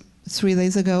there 3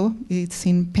 days ago. It's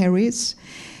in Paris.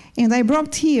 And I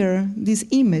brought here this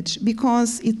image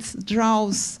because it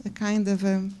draws a kind of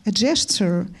a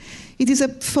gesture. It is a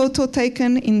photo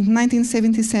taken in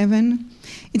 1977.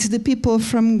 It's the people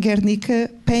from Guernica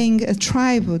paying a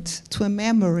tribute to a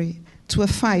memory, to a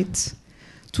fight,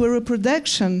 to a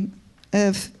reproduction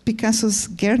of Picasso's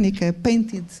Guernica,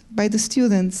 painted by the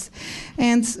students.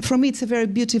 And for me, it's a very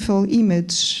beautiful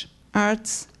image.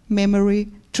 Art, memory,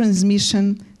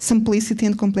 transmission, simplicity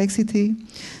and complexity.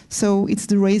 So it's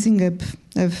the raising up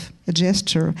of a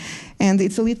gesture. And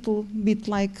it's a little bit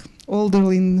like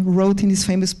Hölderlin wrote in his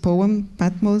famous poem,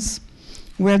 Patmos,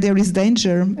 where there is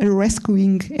danger, a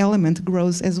rescuing element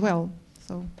grows as well.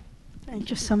 So, thank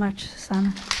you so much,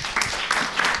 Susanna.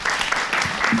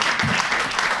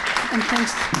 And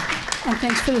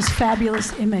thanks for this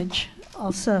fabulous image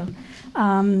also.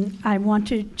 I want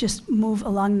to just move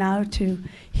along now to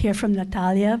hear from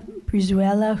Natalia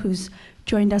Brizuela, who's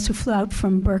joined us, who flew out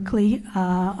from Berkeley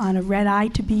on a red eye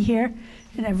to be here,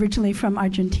 and originally from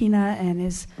Argentina, and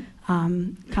is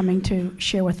coming to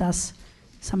share with us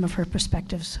some of her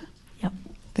perspectives. Yep.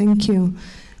 Thank you.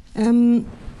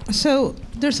 So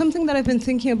there's something that I've been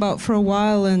thinking about for a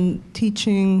while and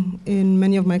teaching in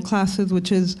many of my classes,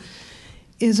 which is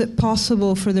it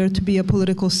possible for there to be a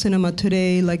political cinema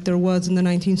today like there was in the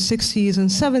 1960s and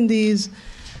 70s,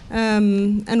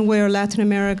 and where Latin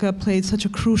America played such a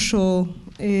crucial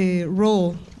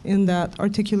role in that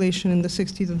articulation in the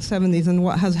 60s and 70s, and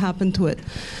what has happened to it.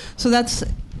 So that's,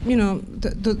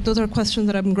 those are questions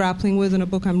that I'm grappling with in a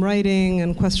book I'm writing,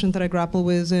 and questions that I grapple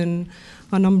with in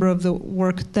a number of the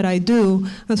work that I do.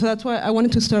 And so that's why I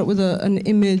wanted to start with an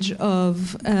image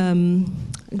of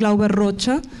Glauber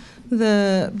Rocha,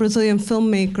 the Brazilian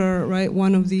filmmaker, right?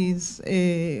 One of these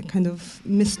kind of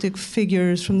mystic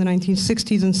figures from the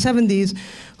 1960s and 70s,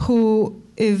 who,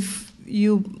 if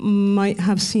you might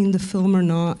have seen the film or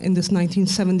not, in this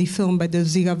 1970 film by the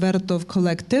Dziga Vertov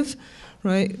Collective,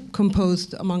 right,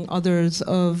 composed among others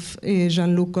of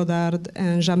Jean-Luc Godard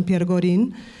and Jean-Pierre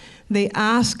Gorin. They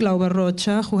asked Glauber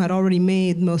Rocha, who had already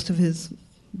made most of his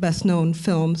best-known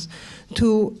films,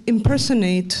 to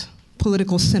impersonate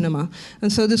political cinema.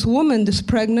 And so this woman, this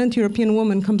pregnant European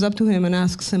woman, comes up to him and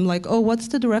asks him, like, oh, what's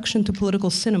the direction to political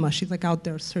cinema? She's like out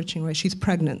there searching, right? She's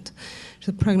pregnant. She's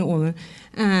a pregnant woman.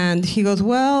 And he goes,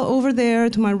 well, over there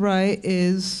to my right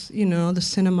is, the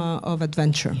cinema of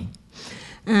adventure.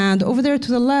 And over there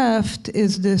to the left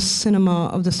is this cinema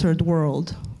of the third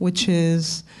world, which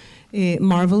is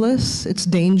marvelous, it's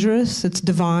dangerous, it's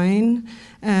divine,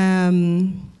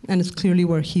 and it's clearly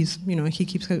where he's, he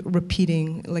keeps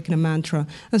repeating like in a mantra.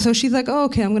 And so she's like, oh,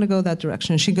 okay, I'm going to go that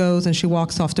direction. She goes and she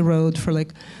walks off the road for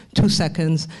like 2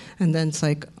 seconds, and then it's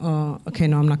like, oh, okay,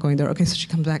 no, I'm not going there. Okay, so she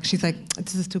comes back. She's like,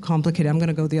 this is too complicated. I'm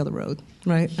going to go the other road,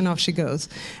 right? And off she goes.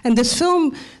 And this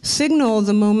film signals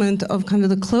a moment of kind of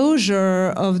the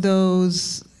closure of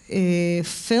those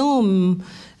film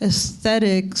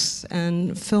aesthetics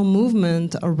and film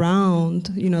movement around,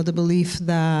 the belief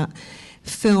that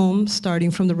film,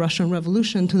 starting from the Russian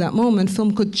Revolution to that moment,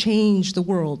 film could change the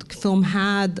world. Film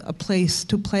had a place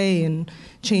to play in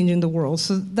changing the world.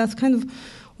 So that's kind of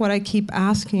what I keep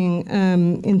asking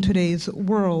in today's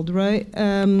world, right?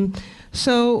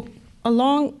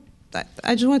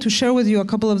 I just want to share with you a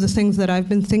couple of the things that I've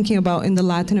been thinking about in the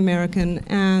Latin American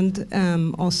and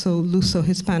also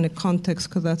Luso-Hispanic context,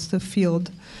 because that's the field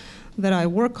that I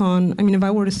work on. I mean, if I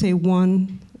were to say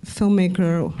one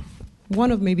filmmaker,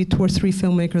 one of maybe 2 or 3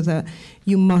 filmmakers that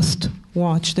you must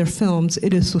watch their films,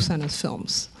 it is Susana's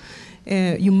films.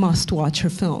 You must watch her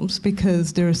films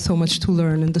because there is so much to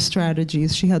learn in the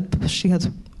strategies she has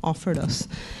offered us.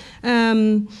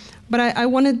 But I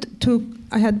wanted to,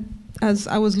 as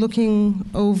I was looking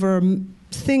over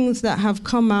things that have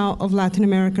come out of Latin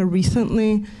America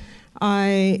recently,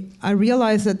 I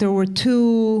realized that there were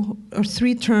 2 or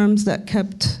 3 terms that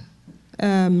kept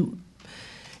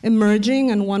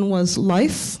emerging, and one was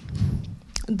life,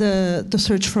 the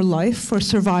search for life, for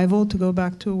survival, to go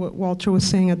back to what Walter was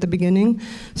saying at the beginning,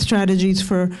 strategies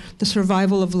for the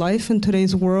survival of life in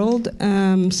today's world,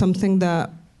 something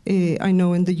that I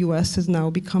know in the US is now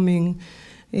becoming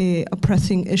a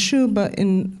pressing issue, but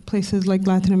in places like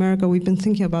Latin America, we've been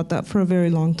thinking about that for a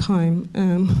very long time,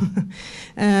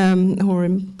 or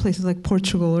in places like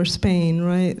Portugal or Spain,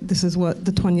 right? This is what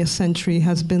the 20th century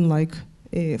has been like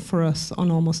for us on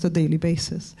almost a daily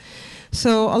basis.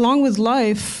 So along with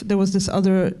life, there was this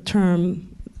other term,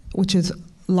 which is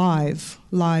live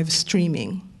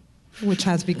streaming, which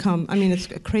has become, I mean, it's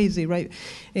crazy, right?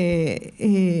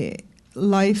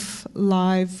 Life,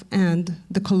 live, and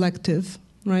the collective,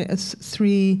 right? As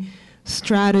 3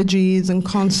 strategies and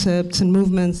concepts and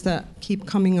movements that keep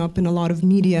coming up in a lot of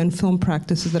media and film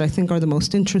practices that I think are the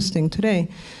most interesting today.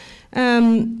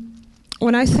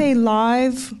 When I say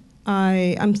live,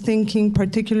 I'm thinking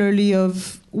particularly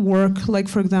of work like,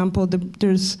 for example,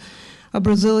 there's a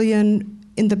Brazilian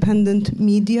independent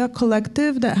media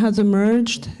collective that has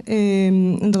emerged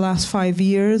in the last 5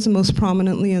 years, most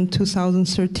prominently in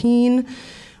 2013,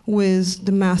 with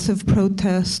the massive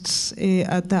protests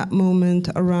at that moment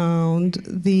around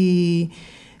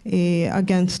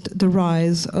against the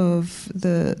rise of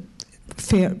the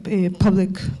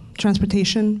public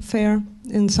transportation fare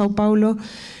in Sao Paulo.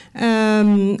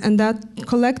 And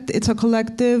it's a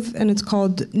collective, and it's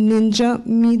called Ninja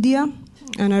Media,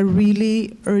 and I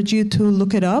really urge you to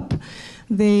look it up.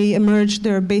 They emerged,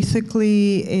 they're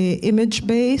basically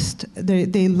image-based,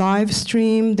 they live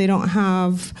stream, they don't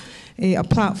have a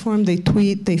platform, they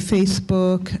tweet, they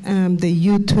Facebook, they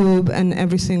YouTube, and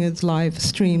everything is live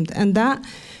streamed. And that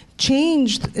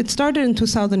changed, it started in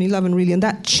 2011 really, and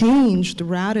that changed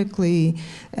radically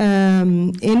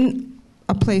in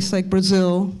a place like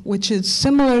Brazil, which is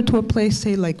similar to a place,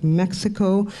 say, like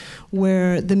Mexico,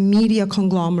 where the media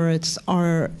conglomerates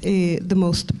are the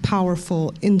most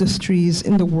powerful industries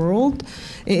in the world.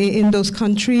 In those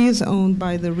countries, owned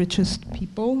by the richest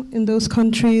people in those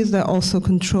countries that also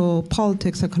control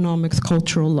politics, economics,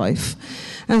 cultural life.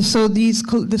 And so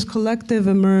this collective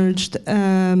emerged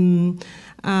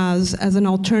as an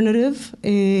alternative,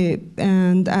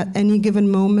 and at any given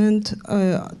moment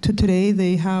to today,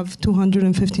 they have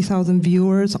 250,000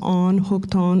 viewers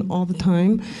hooked on all the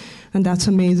time, and that's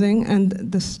amazing. And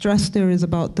the stress there is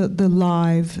about the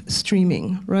live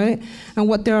streaming, right? And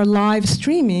what they are live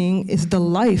streaming is the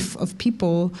life of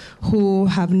people who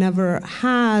have never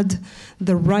had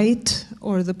the right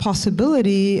or the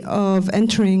possibility of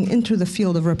entering into the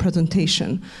field of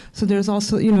representation. So there's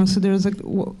also, so there's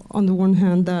on the one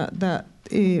hand that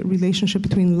relationship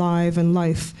between live and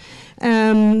life.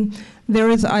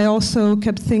 I also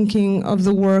kept thinking of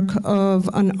the work of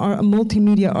a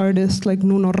multimedia artist like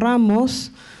Nuno Ramos,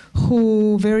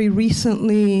 who very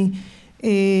recently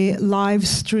live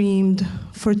streamed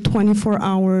for 24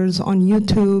 hours on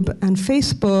YouTube and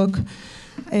Facebook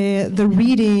the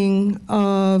reading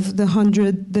of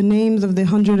the names of the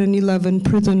 111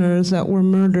 prisoners that were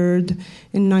murdered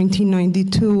in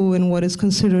 1992 in what is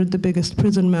considered the biggest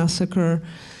prison massacre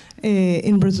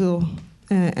in Brazil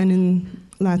and in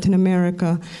Latin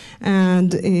America.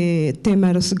 And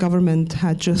Temer's government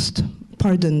had just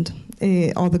pardoned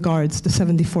all the guards, the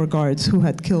 74 guards who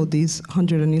had killed these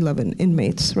 111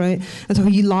 inmates, right? And so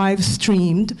he live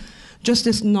streamed just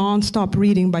this non-stop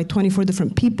reading by 24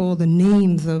 different people, the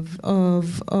names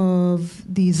of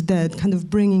these dead, kind of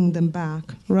bringing them back,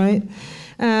 right?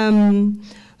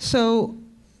 So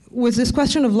with this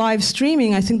question of live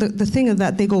streaming, I think the thing is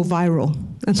that they go viral.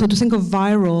 And so to think of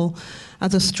viral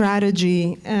as a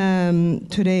strategy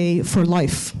today for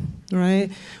life,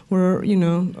 right? Where,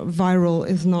 viral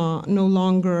is no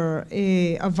longer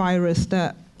a virus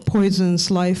that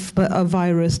poisons life, but a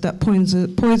virus that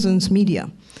poisons media.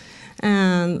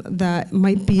 And that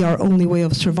might be our only way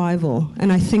of survival.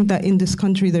 And I think that in this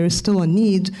country there is still a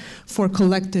need for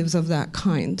collectives of that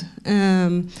kind.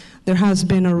 There has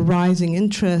been a rising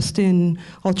interest in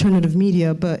alternative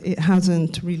media, but it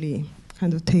hasn't really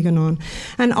kind of taken on.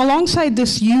 And alongside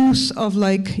this use of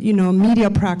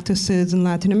media practices in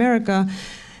Latin America,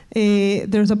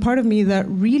 there's a part of me that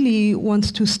really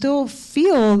wants to still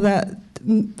feel that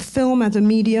film as a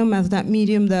medium, as that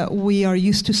medium that we are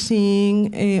used to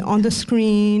seeing on the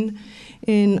screen,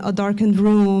 in a darkened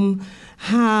room,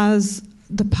 has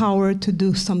the power to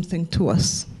do something to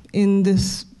us in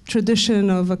this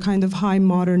tradition of a kind of high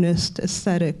modernist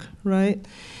aesthetic, right?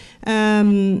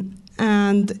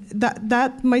 And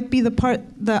that might be the part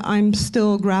that I'm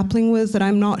still grappling with, that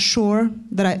I'm not sure,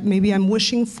 that maybe I'm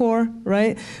wishing for,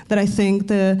 right? That I think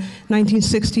the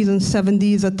 1960s and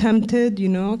 70s attempted,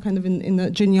 kind of in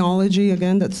the genealogy,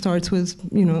 again, that starts with,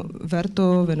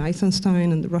 Vertov and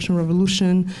Eisenstein and the Russian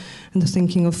Revolution and the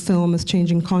thinking of film as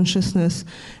changing consciousness.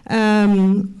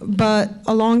 But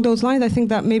along those lines, I think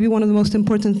that maybe one of the most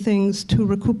important things to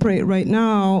recuperate right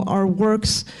now are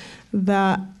works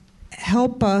that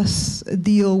help us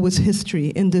deal with history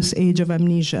in this age of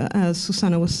amnesia, as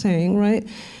Susanna was saying, right?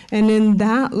 And in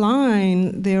that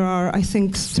line, there are, I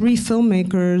think, 3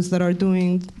 filmmakers that are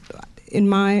doing, in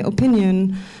my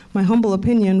opinion, my humble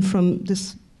opinion from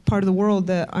this part of the world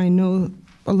that I know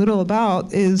a little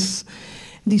about, is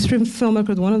these 3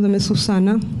 filmmakers. One of them is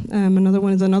Susanna. Another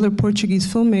one is another Portuguese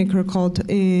filmmaker called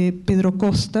Pedro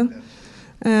Costa.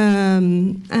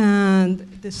 And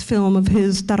this film of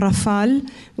his, Tarrafal,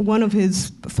 one of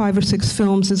his 5 or 6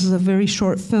 films. This is a very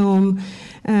short film.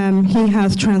 He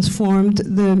has transformed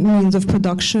the means of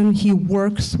production. He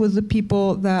works with the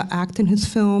people that act in his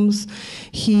films.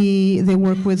 They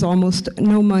work with almost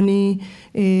no money.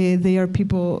 They are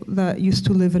people that used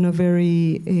to live in a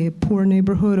very poor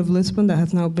neighborhood of Lisbon that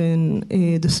has now been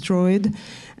destroyed.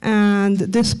 And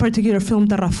this particular film,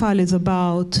 Tarrafal, is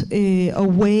about a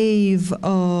wave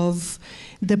of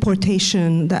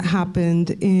deportation that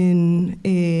happened in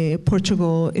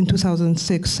Portugal in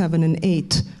 2006, 7, and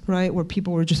 8, right? Where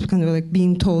people were just kind of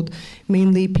being told,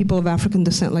 mainly people of African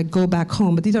descent, go back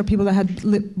home. But these are people that had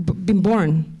been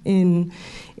born in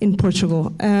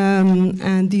Portugal.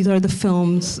 And these are the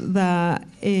films that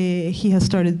he has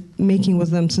started making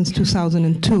with them since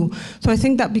 2002. So I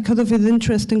think that because of his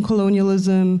interest in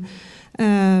colonialism,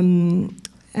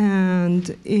 and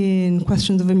in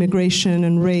questions of immigration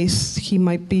and race, he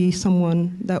might be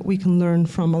someone that we can learn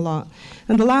from a lot.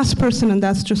 And the last person, and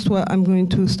that's just what I'm going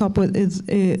to stop with, is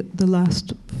Paz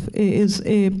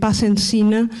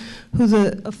Encina, who's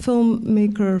a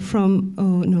filmmaker from,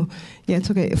 from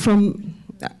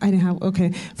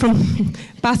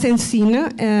Paz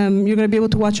Encina. You're going to be able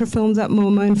to watch her films at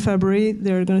MoMA in February.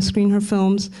 They're going to screen her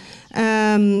films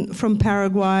from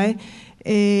Paraguay.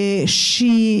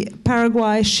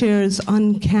 Paraguay shares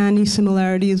uncanny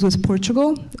similarities with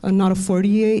Portugal, not a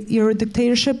 48-year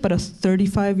dictatorship, but a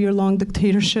 35-year-long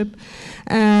dictatorship.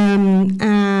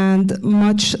 And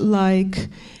much like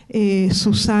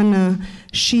Susanna,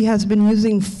 she has been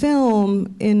using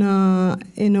film in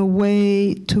a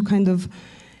way to kind of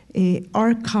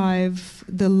archive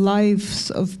the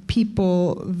lives of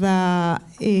people that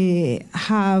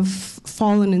have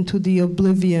fallen into the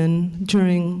oblivion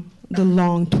during the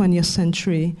long 20th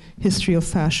century history of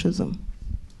fascism.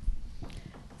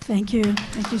 Thank you.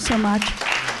 Thank you so much.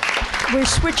 We're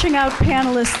switching out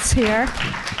panelists here.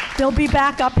 They'll be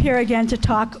back up here again to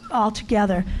talk all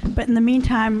together. But in the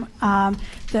meantime,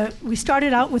 we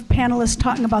started out with panelists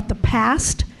talking about the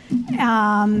past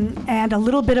and a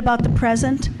little bit about the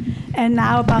present, and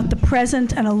now about the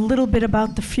present and a little bit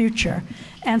about the future.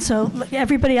 And so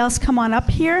everybody else come on up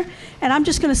here. And I'm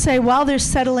just going to say, while they're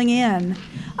settling in,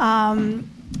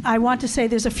 I want to say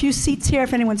there's a few seats here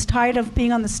if anyone's tired of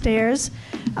being on the stairs.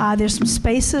 There's some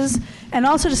spaces. And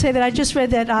also to say that I just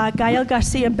read that Gael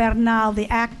Garcia Bernal, the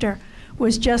actor,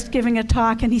 was just giving a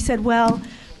talk, and he said, well,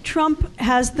 Trump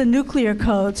has the nuclear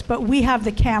codes, but we have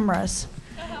the cameras.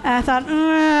 And I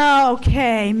thought,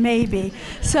 okay, maybe.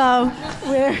 So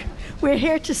we're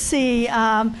here to see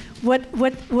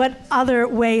what other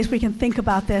ways we can think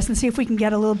about this and see if we can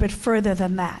get a little bit further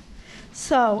than that.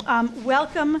 So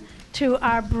welcome to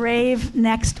our brave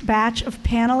next batch of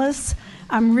panelists.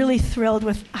 I'm really thrilled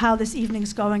with how this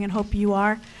evening's going and hope you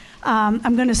are.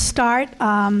 I'm going to start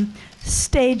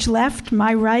stage left,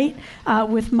 my right,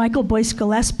 with Michael Boyce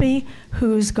Gillespie,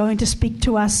 who's going to speak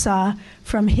to us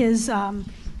from his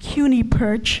CUNY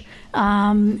perch,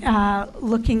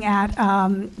 looking at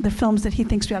the films that he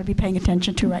thinks we ought to be paying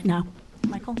attention to right now.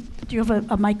 Michael, do you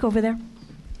have a mic over there?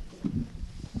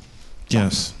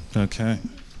 Yes, okay.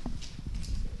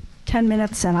 10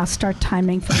 minutes and I'll start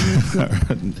timing for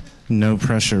you. No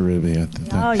pressure, Ruby.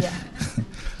 Oh, yeah.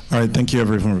 All right, thank you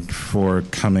everyone for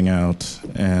coming out.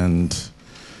 And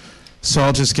so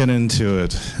I'll just get into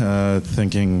it,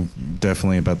 thinking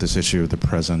definitely about this issue of the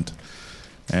present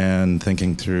and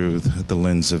thinking through the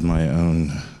lens of my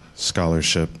own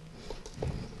scholarship.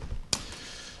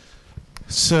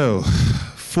 So,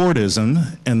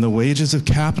 Fordism and the wages of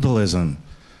capitalism,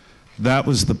 that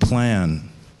was the plan.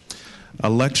 A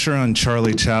lecture on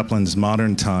Charlie Chaplin's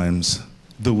Modern Times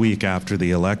the week after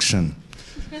the election.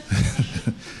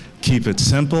 Keep it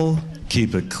simple,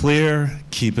 keep it clear,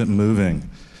 keep it moving.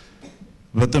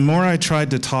 But the more I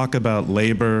tried to talk about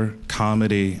labor,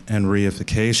 comedy, and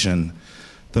reification,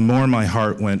 the more my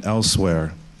heart went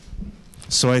elsewhere.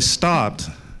 So I stopped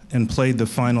and played the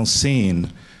final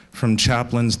scene from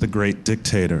Chaplin's The Great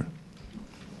Dictator.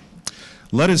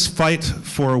 Let us fight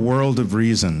for a world of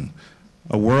reason,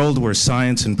 a world where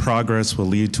science and progress will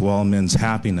lead to all men's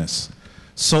happiness.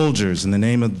 Soldiers, in the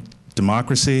name of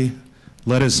democracy,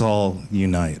 let us all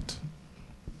unite.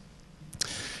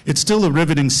 It's still a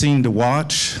riveting scene to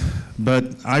watch,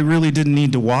 but I really didn't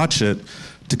need to watch it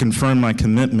to confirm my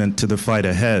commitment to the fight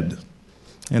ahead.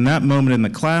 In that moment in the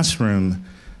classroom,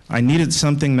 I needed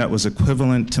something that was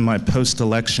equivalent to my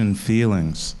post-election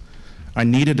feelings. I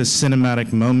needed a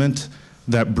cinematic moment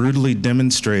that brutally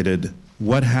demonstrated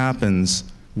what happens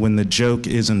when the joke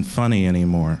isn't funny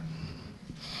anymore.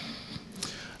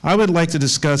 I would like to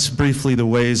discuss briefly the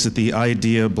ways that the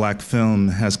idea of black film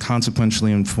has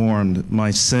consequentially informed my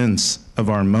sense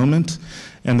of our moment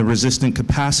and the resistant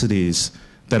capacities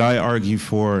that I argue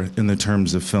for in the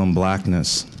terms of film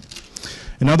blackness.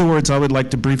 In other words, I would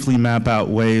like to briefly map out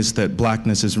ways that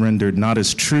blackness is rendered not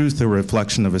as truth or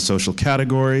reflection of a social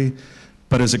category,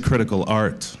 but as a critical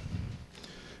art.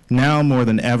 Now more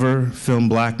than ever, film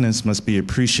blackness must be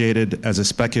appreciated as a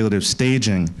speculative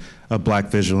staging of black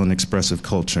visual and expressive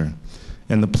culture,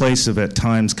 in the place of at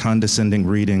times condescending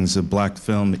readings of black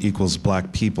film equals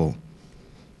black people.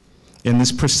 In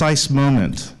this precise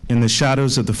moment, in the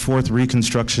shadows of the fourth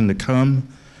reconstruction to come,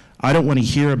 I don't want to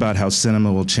hear about how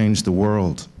cinema will change the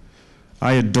world.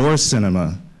 I adore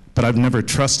cinema, but I've never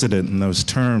trusted it in those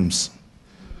terms.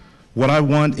 What I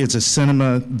want is a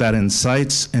cinema that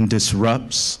incites and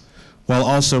disrupts, while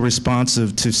also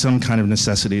responsive to some kind of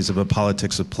necessities of a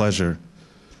politics of pleasure.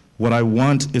 What I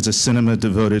want is a cinema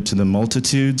devoted to the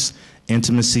multitudes,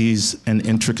 intimacies, and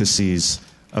intricacies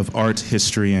of art,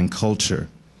 history, and culture.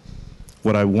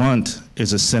 What I want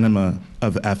is a cinema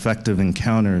of affective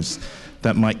encounters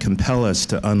that might compel us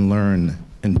to unlearn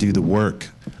and do the work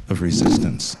of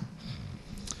resistance.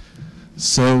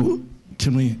 So,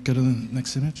 can we go to the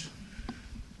next image?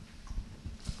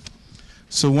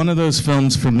 So one of those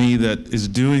films for me that is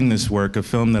doing this work, a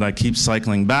film that I keep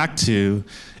cycling back to,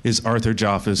 is Arthur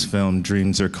Jafa's film,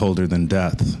 Dreams Are Colder Than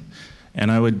Death. And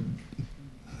I would,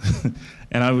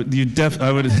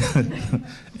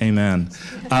 amen.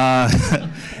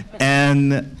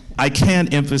 And I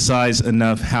can't emphasize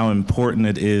enough how important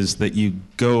it is that you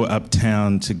go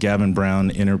uptown to Gavin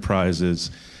Brown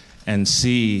Enterprises and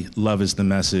see love is the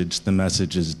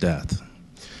message is death.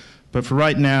 But for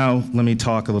right now, let me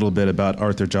talk a little bit about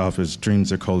Arthur Jafa's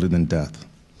Dreams Are Colder Than Death.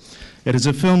 It is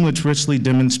a film which richly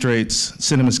demonstrates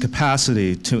cinema's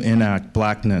capacity to enact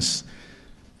blackness,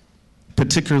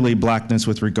 particularly blackness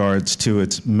with regards to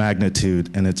its magnitude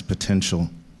and its potential.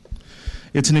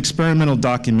 It's an experimental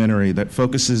documentary that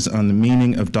focuses on the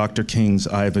meaning of Dr. King's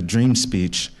I Have a Dream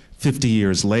speech 50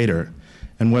 years later,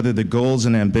 and whether the goals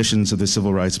and ambitions of the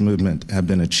civil rights movement have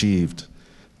been achieved.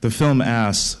 The film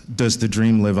asks, does the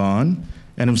dream live on?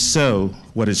 And if so,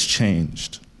 what has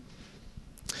changed?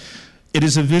 It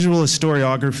is a visual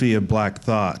historiography of Black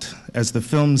thought, as the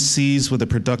film sees with a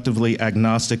productively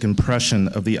agnostic impression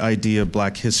of the idea of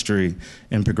Black history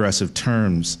in progressive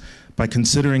terms, by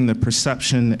considering the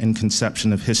perception and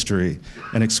conception of history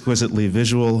in exquisitely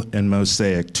visual and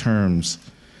mosaic terms.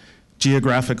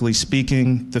 Geographically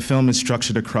speaking, the film is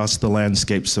structured across the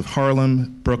landscapes of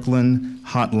Harlem, Brooklyn,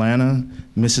 Hotlanta,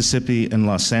 Mississippi, and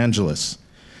Los Angeles.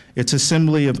 Its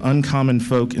assembly of uncommon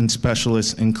folk and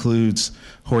specialists includes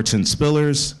Hortense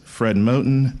Spillers, Fred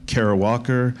Moten, Kara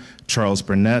Walker, Charles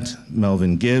Burnett,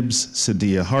 Melvin Gibbs,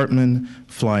 Sadia Hartman,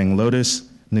 Flying Lotus,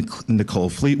 Nicole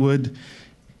Fleetwood,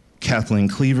 Kathleen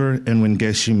Cleaver, and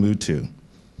Wengeshi Mutu.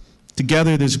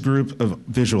 Together, this group of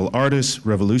visual artists,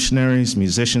 revolutionaries,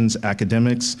 musicians,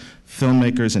 academics,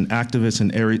 filmmakers, and activists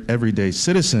and everyday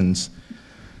citizens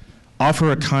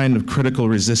offer a kind of critical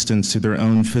resistance to their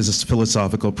own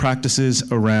philosophical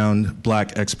practices around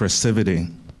Black expressivity.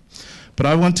 But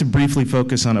I want to briefly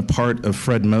focus on a part of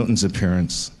Fred Moten's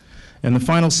appearance. In the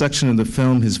final section of the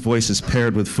film, his voice is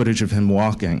paired with footage of him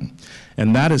walking,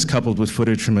 and that is coupled with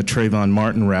footage from a Trayvon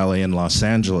Martin rally in Los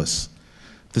Angeles.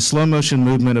 The slow-motion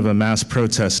movement of a mass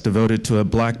protest devoted to a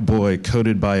Black boy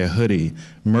coated by a hoodie,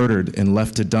 murdered and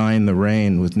left to die in the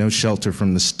rain with no shelter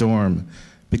from the storm,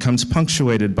 becomes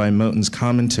punctuated by Moten's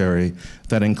commentary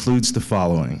that includes the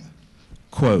following,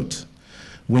 quote,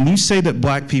 "When you say that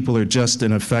Black people are just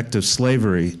an effect of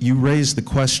slavery, you raise the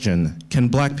question, can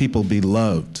Black people be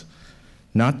loved?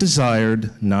 Not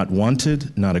desired, not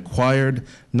wanted, not acquired,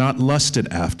 not lusted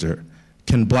after.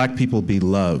 Can Black people be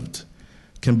loved?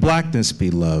 Can Blackness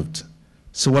be loved?"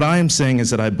 So what I am saying is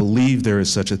that I believe there is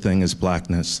such a thing as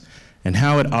Blackness, and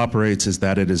how it operates is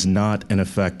that it is not an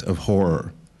effect of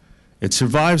horror. It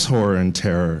survives horror and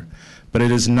terror, but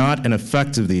it is not an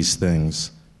effect of these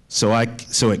things. So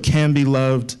it can be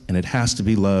loved, and it has to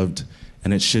be loved,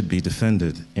 and it should be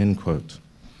defended, end quote.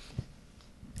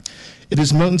 It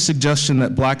is Moten's suggestion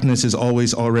that Blackness is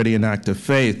always already an act of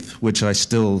faith, which I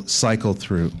still cycle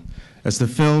through. As the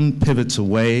film pivots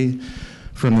away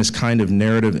from this kind of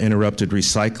narrative-interrupted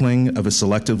recycling of a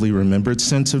selectively remembered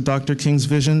sense of Dr. King's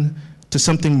vision to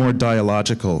something more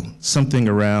dialogical, something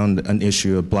around an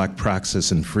issue of Black praxis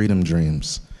and freedom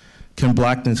dreams. Can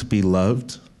Blackness be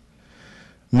loved?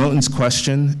 Moten's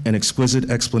question, an exquisite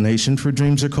explanation for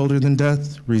dreams are colder than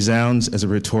death, resounds as a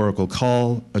rhetorical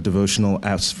call, a devotional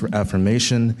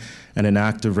affirmation, and an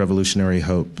act of revolutionary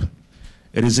hope.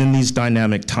 It is in these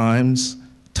dynamic times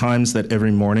that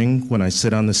every morning when I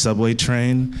sit on the subway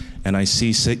train and I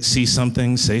see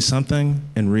something, say something,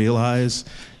 and realize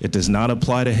it does not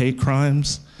apply to hate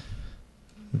crimes,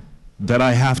 that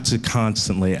I have to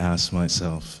constantly ask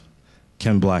myself,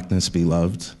 can Blackness be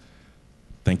loved?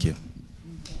 Thank you.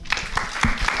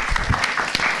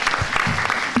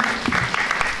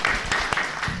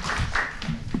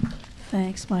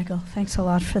 Thanks, Michael. Thanks a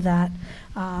lot for that.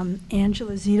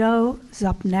 Angela Zito is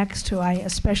up next, who I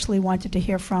especially wanted to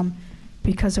hear from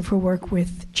because of her work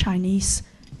with Chinese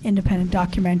independent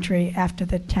documentary after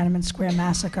the Tiananmen Square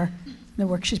massacre, the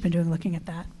work she's been doing looking at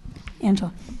that.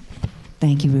 Angela.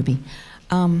 Thank you, Ruby.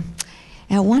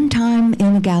 At one time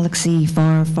in a galaxy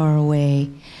far, far away,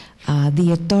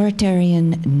 the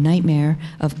authoritarian nightmare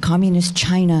of communist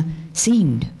China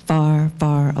seemed far,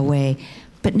 far away.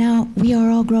 But now we are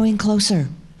all growing closer.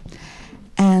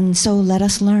 And so let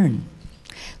us learn.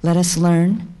 Let us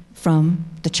learn from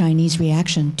the Chinese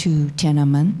reaction to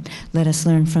Tiananmen. Let us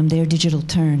learn from their digital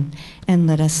turn. And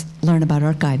let us learn about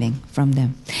archiving from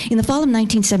them. In the fall of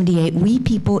 1978, we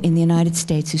people in the United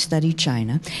States who studied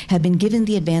China had been given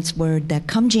the advance word that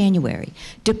come January,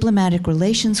 diplomatic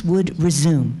relations would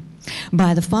resume.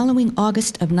 By the following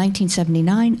August of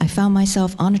 1979, I found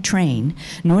myself on a train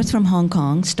north from Hong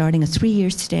Kong, starting a 3-year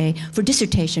stay for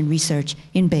dissertation research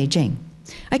in Beijing.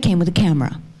 I came with a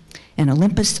camera, an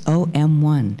Olympus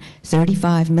OM1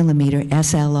 35mm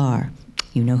SLR.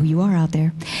 You know who you are out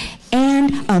there.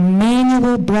 And a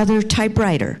Manual Brother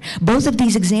typewriter. Both of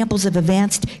these examples of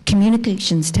advanced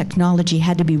communications technology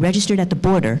had to be registered at the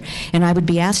border, and I would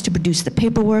be asked to produce the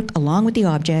paperwork along with the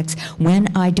objects when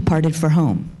I departed for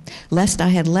home, lest I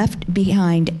had left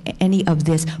behind any of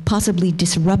this possibly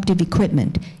disruptive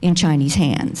equipment in Chinese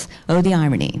hands. Oh, the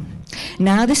irony.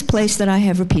 Now, this place that I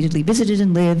have repeatedly visited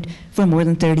and lived for more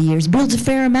than 30 years builds a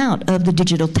fair amount of the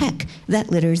digital tech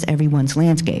that litters everyone's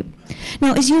landscape.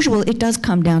 Now, as usual, it does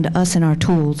come down to us and our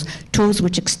tools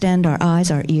which extend our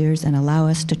eyes, our ears, and allow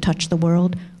us to touch the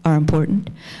world are important,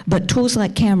 but tools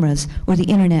like cameras or the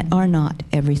internet are not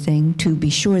everything. To be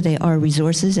sure, they are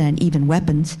resources and even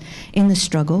weapons in the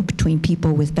struggle between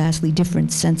people with vastly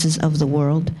different senses of the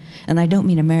world. And I don't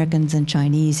mean Americans and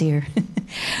Chinese here.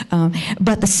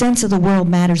 But the sense of the world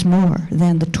matters more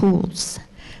than the tools.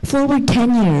 Forward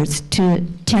 10 years to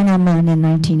Tiananmen in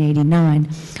 1989,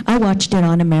 I watched it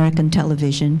on American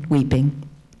television, weeping.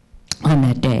 On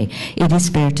that day, it is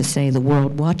fair to say the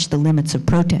world watched the limits of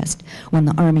protest when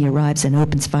the army arrives and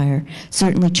opens fire.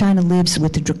 Certainly, China lives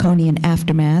with the draconian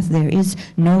aftermath. There is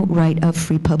no right of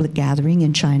free public gathering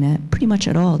in China pretty much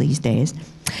at all these days.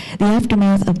 The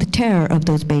aftermath of the terror of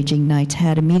those Beijing nights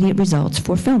had immediate results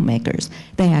for filmmakers.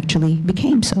 They actually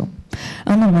became so.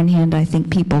 On the one hand, I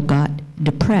think people got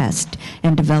depressed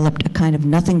and developed a kind of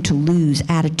nothing-to-lose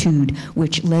attitude,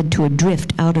 which led to a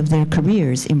drift out of their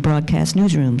careers in broadcast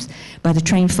newsrooms by the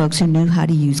trained folks who knew how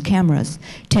to use cameras.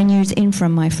 10 years in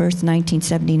from my first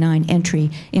 1979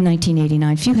 entry in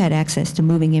 1989, few had access to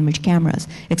moving image cameras,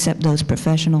 except those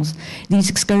professionals. These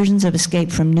excursions of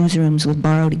escape from newsrooms with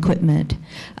borrowed equipment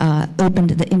opened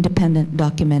the independent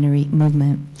documentary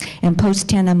movement. And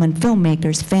post-Tiananmen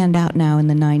filmmakers fanned out now in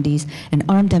the 90s and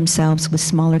armed themselves with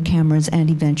smaller cameras and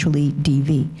eventually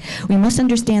DV. We must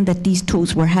understand that these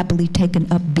tools were happily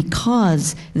taken up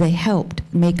because they helped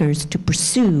makers to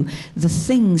pursue the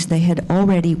things they had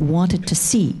already wanted to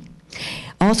see.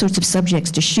 All sorts of subjects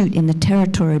to shoot in the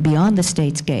territory beyond the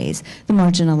state's gaze, the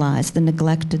marginalized, the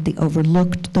neglected, the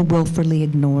overlooked, the willfully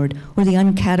ignored, or the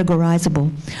uncategorizable.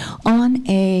 On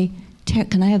a,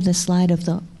 can I have the slide of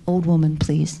the old woman,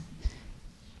 please?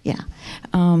 Yeah.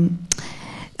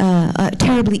 A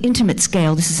terribly intimate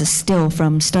scale. This is a still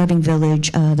from Starving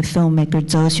Village, the filmmaker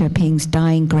Zhou Xiaoping's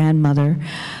dying grandmother.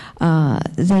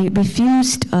 They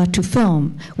refused to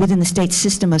film within the state's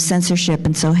system of censorship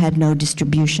and so had no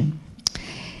distribution.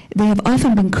 They have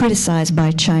often been criticized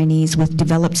by Chinese with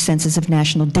developed senses of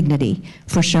national dignity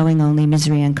for showing only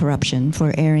misery and corruption,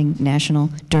 for airing national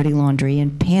dirty laundry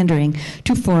and pandering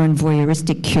to foreign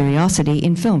voyeuristic curiosity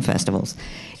in film festivals.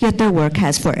 Yet their work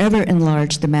has forever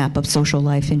enlarged the map of social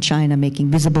life in China,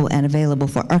 making visible and available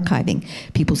for archiving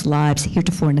people's lives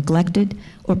heretofore neglected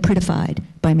or prettified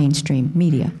by mainstream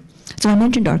media. So I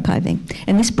mentioned archiving,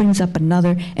 and this brings up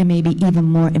another and maybe even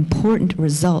more important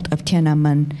result of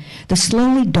Tiananmen, the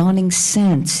slowly dawning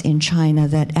sense in China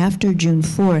that after June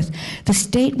 4th, the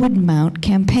state would mount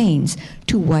campaigns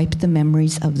to wipe the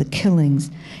memories of the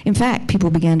killings. In fact, people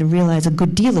began to realize a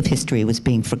good deal of history was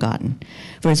being forgotten.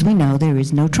 For as we know, there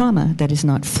is no trauma that is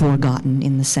not forgotten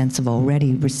in the sense of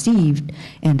already received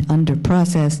and under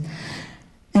process.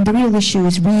 And the real issue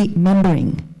is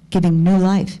remembering, giving new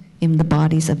life in the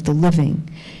bodies of the living.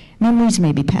 Memories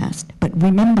may be past, but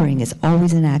remembering is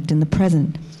always an act in the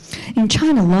present. In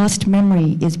China, lost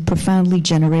memory is profoundly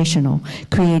generational,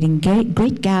 creating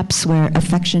great gaps where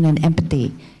affection and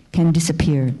empathy can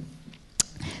disappear.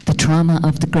 The trauma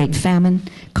of the Great Famine,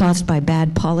 caused by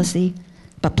bad policy,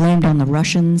 but blamed on the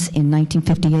Russians in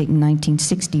 1958 and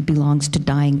 1960, belongs to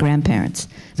dying grandparents.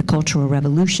 The Cultural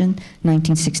Revolution,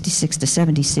 1966 to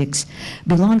 76,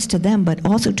 belongs to them, but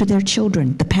also to their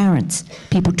children, the parents,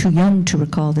 people too young to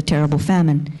recall the terrible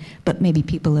famine, but maybe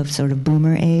people of sort of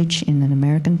boomer age in an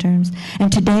American terms.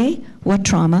 And today, what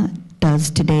trauma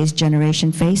does today's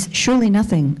generation face? Surely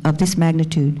nothing of this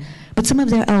magnitude, but some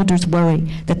of their elders worry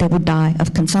that they will die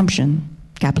of consumption,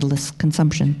 capitalist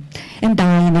consumption, and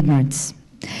die in ignorance.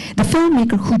 The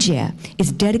filmmaker Hu Jie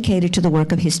is dedicated to the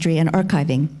work of history and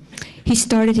archiving. He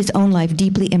started his own life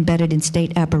deeply embedded in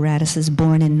state apparatuses,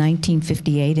 born in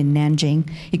 1958 in Nanjing.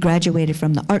 He graduated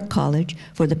from the Art College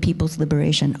for the People's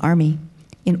Liberation Army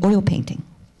in oil painting.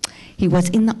 He was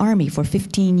in the army for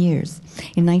 15 years.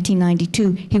 In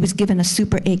 1992, he was given a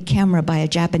Super 8 camera by a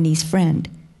Japanese friend.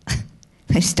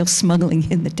 They're still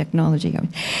smuggling in the technology,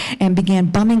 and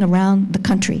began bumming around the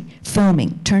country,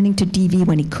 filming, turning to DV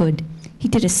when he could. He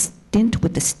did a stint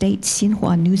with the state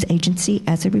Xinhua news agency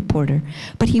as a reporter,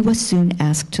 but he was soon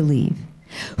asked to leave.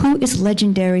 Hu is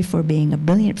legendary for being a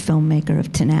brilliant filmmaker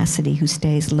of tenacity who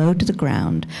stays low to the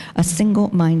ground, a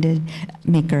single-minded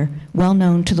maker well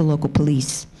known to the local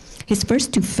police. His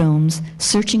first two films,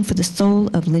 Searching for the Soul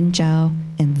of Lin Zhao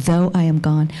and Though I Am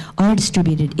Gone, are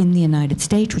distributed in the United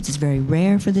States, which is very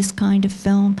rare for this kind of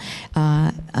film,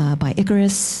 by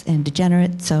Icarus and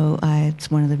Degenerate, so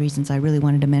it's one of the reasons I really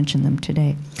wanted to mention them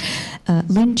today.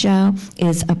 Lin Zhao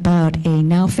is about a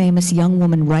now famous young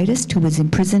woman writist who was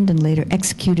imprisoned and later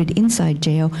executed inside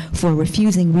jail for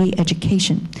refusing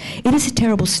re-education. It is a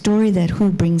terrible story that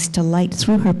Hu brings to light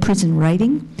through her prison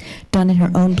writing done in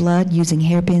her own blood using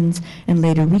hairpins and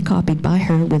later recopied by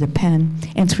her with a pen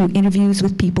and through interviews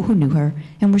with people who knew her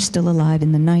and were still alive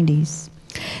in the 90s.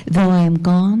 Though I Am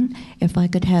Gone, if I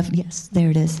could have, yes,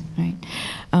 there it is, right,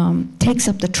 takes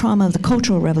up the trauma of the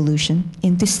Cultural Revolution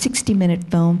in this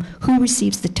 60-minute film, Who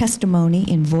Receives the Testimony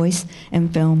in Voice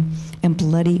and Film and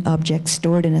Bloody Objects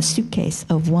Stored in a Suitcase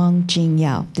of Wang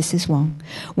Jingyao. This is Wang.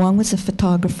 Wang was a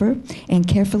photographer and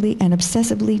carefully and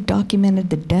obsessively documented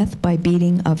the death by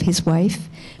beating of his wife,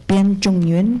 Bian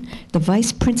Zhongyun, the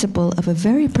vice principal of a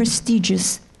very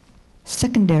prestigious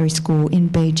secondary school in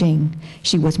Beijing.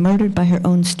 She was murdered by her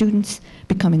own students,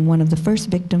 becoming one of the first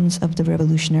victims of the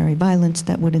revolutionary violence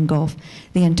that would engulf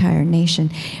the entire nation.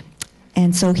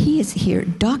 And so he is here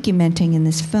documenting in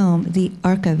this film the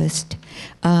archivist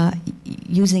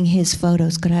using his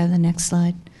photos. Could I have the next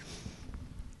slide?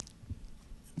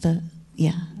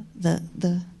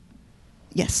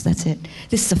 Yes, that's it.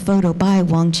 This is a photo by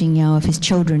Wang Jingyao of his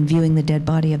children viewing the dead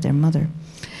body of their mother.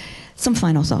 Some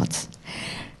final thoughts.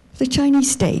 The Chinese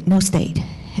state, no state,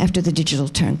 after the digital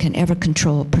turn, can ever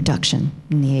control production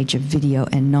in the age of video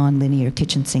and non-linear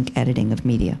kitchen sink editing of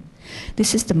media.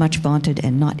 This is the much vaunted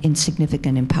and not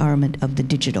insignificant empowerment of the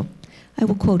digital. I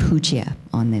will quote Hu Jie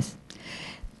on this.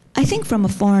 I think from a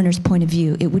foreigner's point of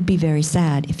view, it would be very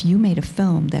sad if you made a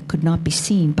film that could not be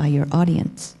seen by your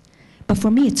audience. But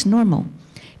for me, it's normal,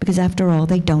 because after all,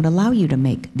 they don't allow you to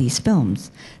make these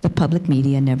films. The public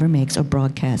media never makes or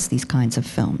broadcasts these kinds of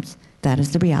films. That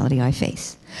is the reality I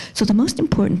face. So the most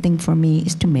important thing for me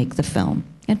is to make the film,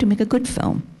 and to make a good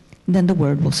film. Then the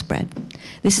word will spread.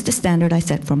 This is the standard I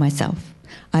set for myself.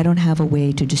 I don't have a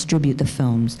way to distribute the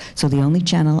films, so the only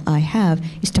channel I have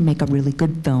is to make a really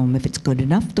good film. If it's good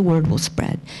enough, the word will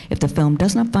spread. If the film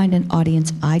does not find an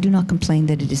audience, I do not complain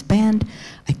that it is banned.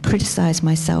 I criticize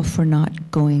myself for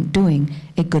not doing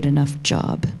a good enough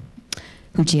job.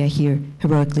 Hu Jie here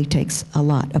heroically takes a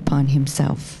lot upon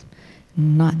himself.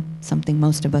 Not something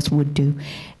most of us would do.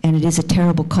 And it is a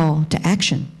terrible call to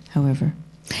action, however.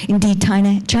 Indeed,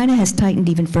 China has tightened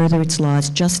even further its laws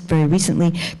just very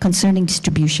recently concerning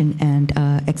distribution and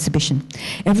exhibition.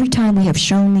 Every time we have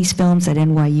shown these films at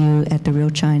NYU at the Real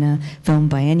China Film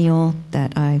Biennial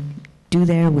that I do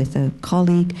there with a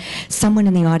colleague, someone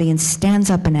in the audience stands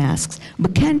up and asks,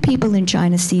 but can people in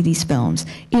China see these films?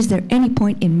 Is there any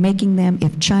point in making them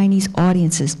if Chinese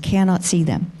audiences cannot see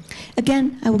them?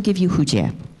 Again, I will give you Hu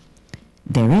Jie.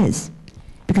 There is.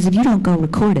 Because if you don't go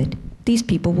record it, these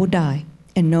people will die,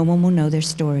 and no one will know their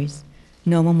stories.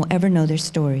 No one will ever know their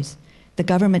stories. The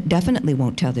government definitely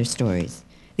won't tell their stories.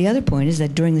 The other point is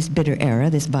that during this bitter era,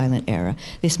 this violent era,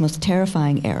 this most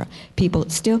terrifying era, people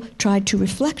still tried to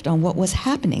reflect on what was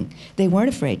happening. They weren't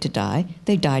afraid to die.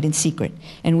 They died in secret.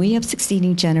 And we of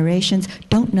succeeding generations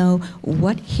don't know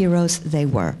what heroes they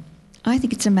were. I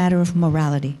think it's a matter of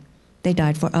morality. They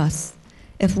died for us.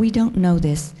 If we don't know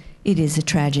this, it is a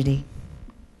tragedy.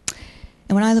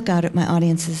 And when I look out at my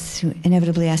audiences who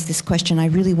inevitably ask this question, I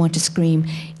really want to scream,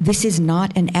 this is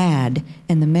not an ad,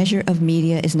 and the measure of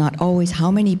media is not always how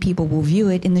many people will view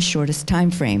it in the shortest time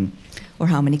frame, or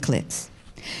how many clicks.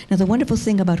 Now, the wonderful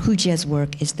thing about Hu Jie's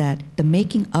work is that the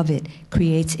making of it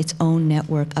creates its own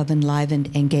network of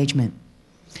enlivened engagement.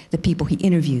 The people he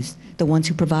interviews, the ones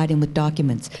who provide him with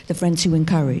documents, the friends who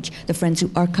encourage, the friends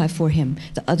who archive for him,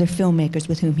 the other filmmakers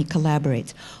with whom he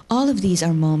collaborates. All of these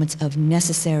are moments of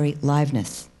necessary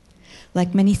liveness.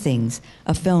 Like many things,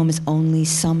 a film is only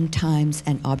sometimes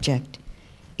an object.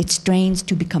 It strains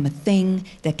to become a thing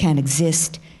that can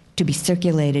exist, to be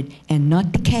circulated and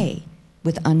not decay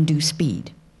with undue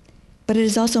speed. But it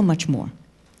is also much more.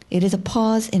 It is a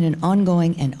pause in an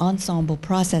ongoing and ensemble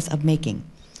process of making,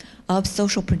 of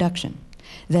social production,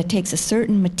 that takes a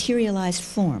certain materialized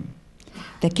form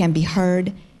that can be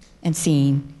heard and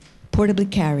seen, portably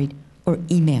carried, or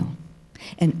emailed.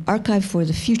 An archive for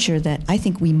the future that I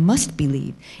think we must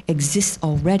believe exists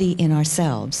already in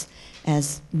ourselves,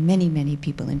 as many, many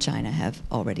people in China have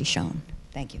already shown.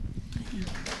 Thank you.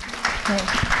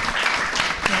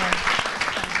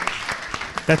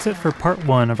 That's it for part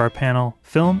one of our panel,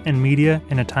 Film and Media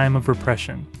in a Time of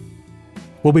Repression.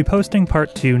 We'll be posting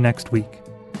part 2 next week.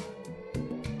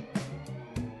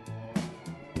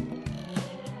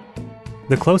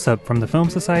 The close-up from the Film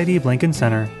Society of Lincoln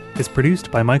Center is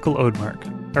produced by Michael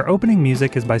Odemark. Our opening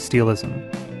music is by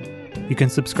Steelism. You can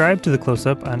subscribe to The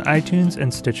Close-Up on iTunes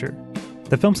and Stitcher.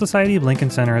 The Film Society of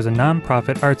Lincoln Center is a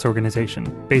non-profit arts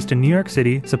organization based in New York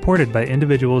City, supported by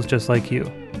individuals just like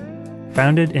you.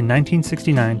 Founded in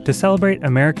 1969 to celebrate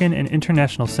American and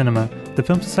international cinema, the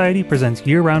Film Society presents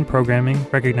year-round programming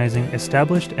recognizing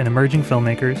established and emerging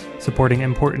filmmakers, supporting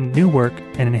important new work,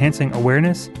 and enhancing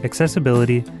awareness,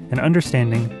 accessibility, and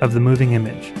understanding of the moving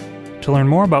image. To learn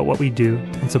more about what we do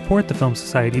and support the Film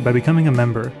Society by becoming a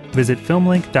member, visit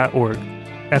filmlink.org,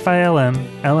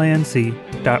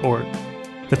 filmlanc.org.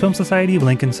 The Film Society of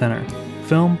Lincoln Center.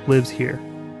 Film lives here.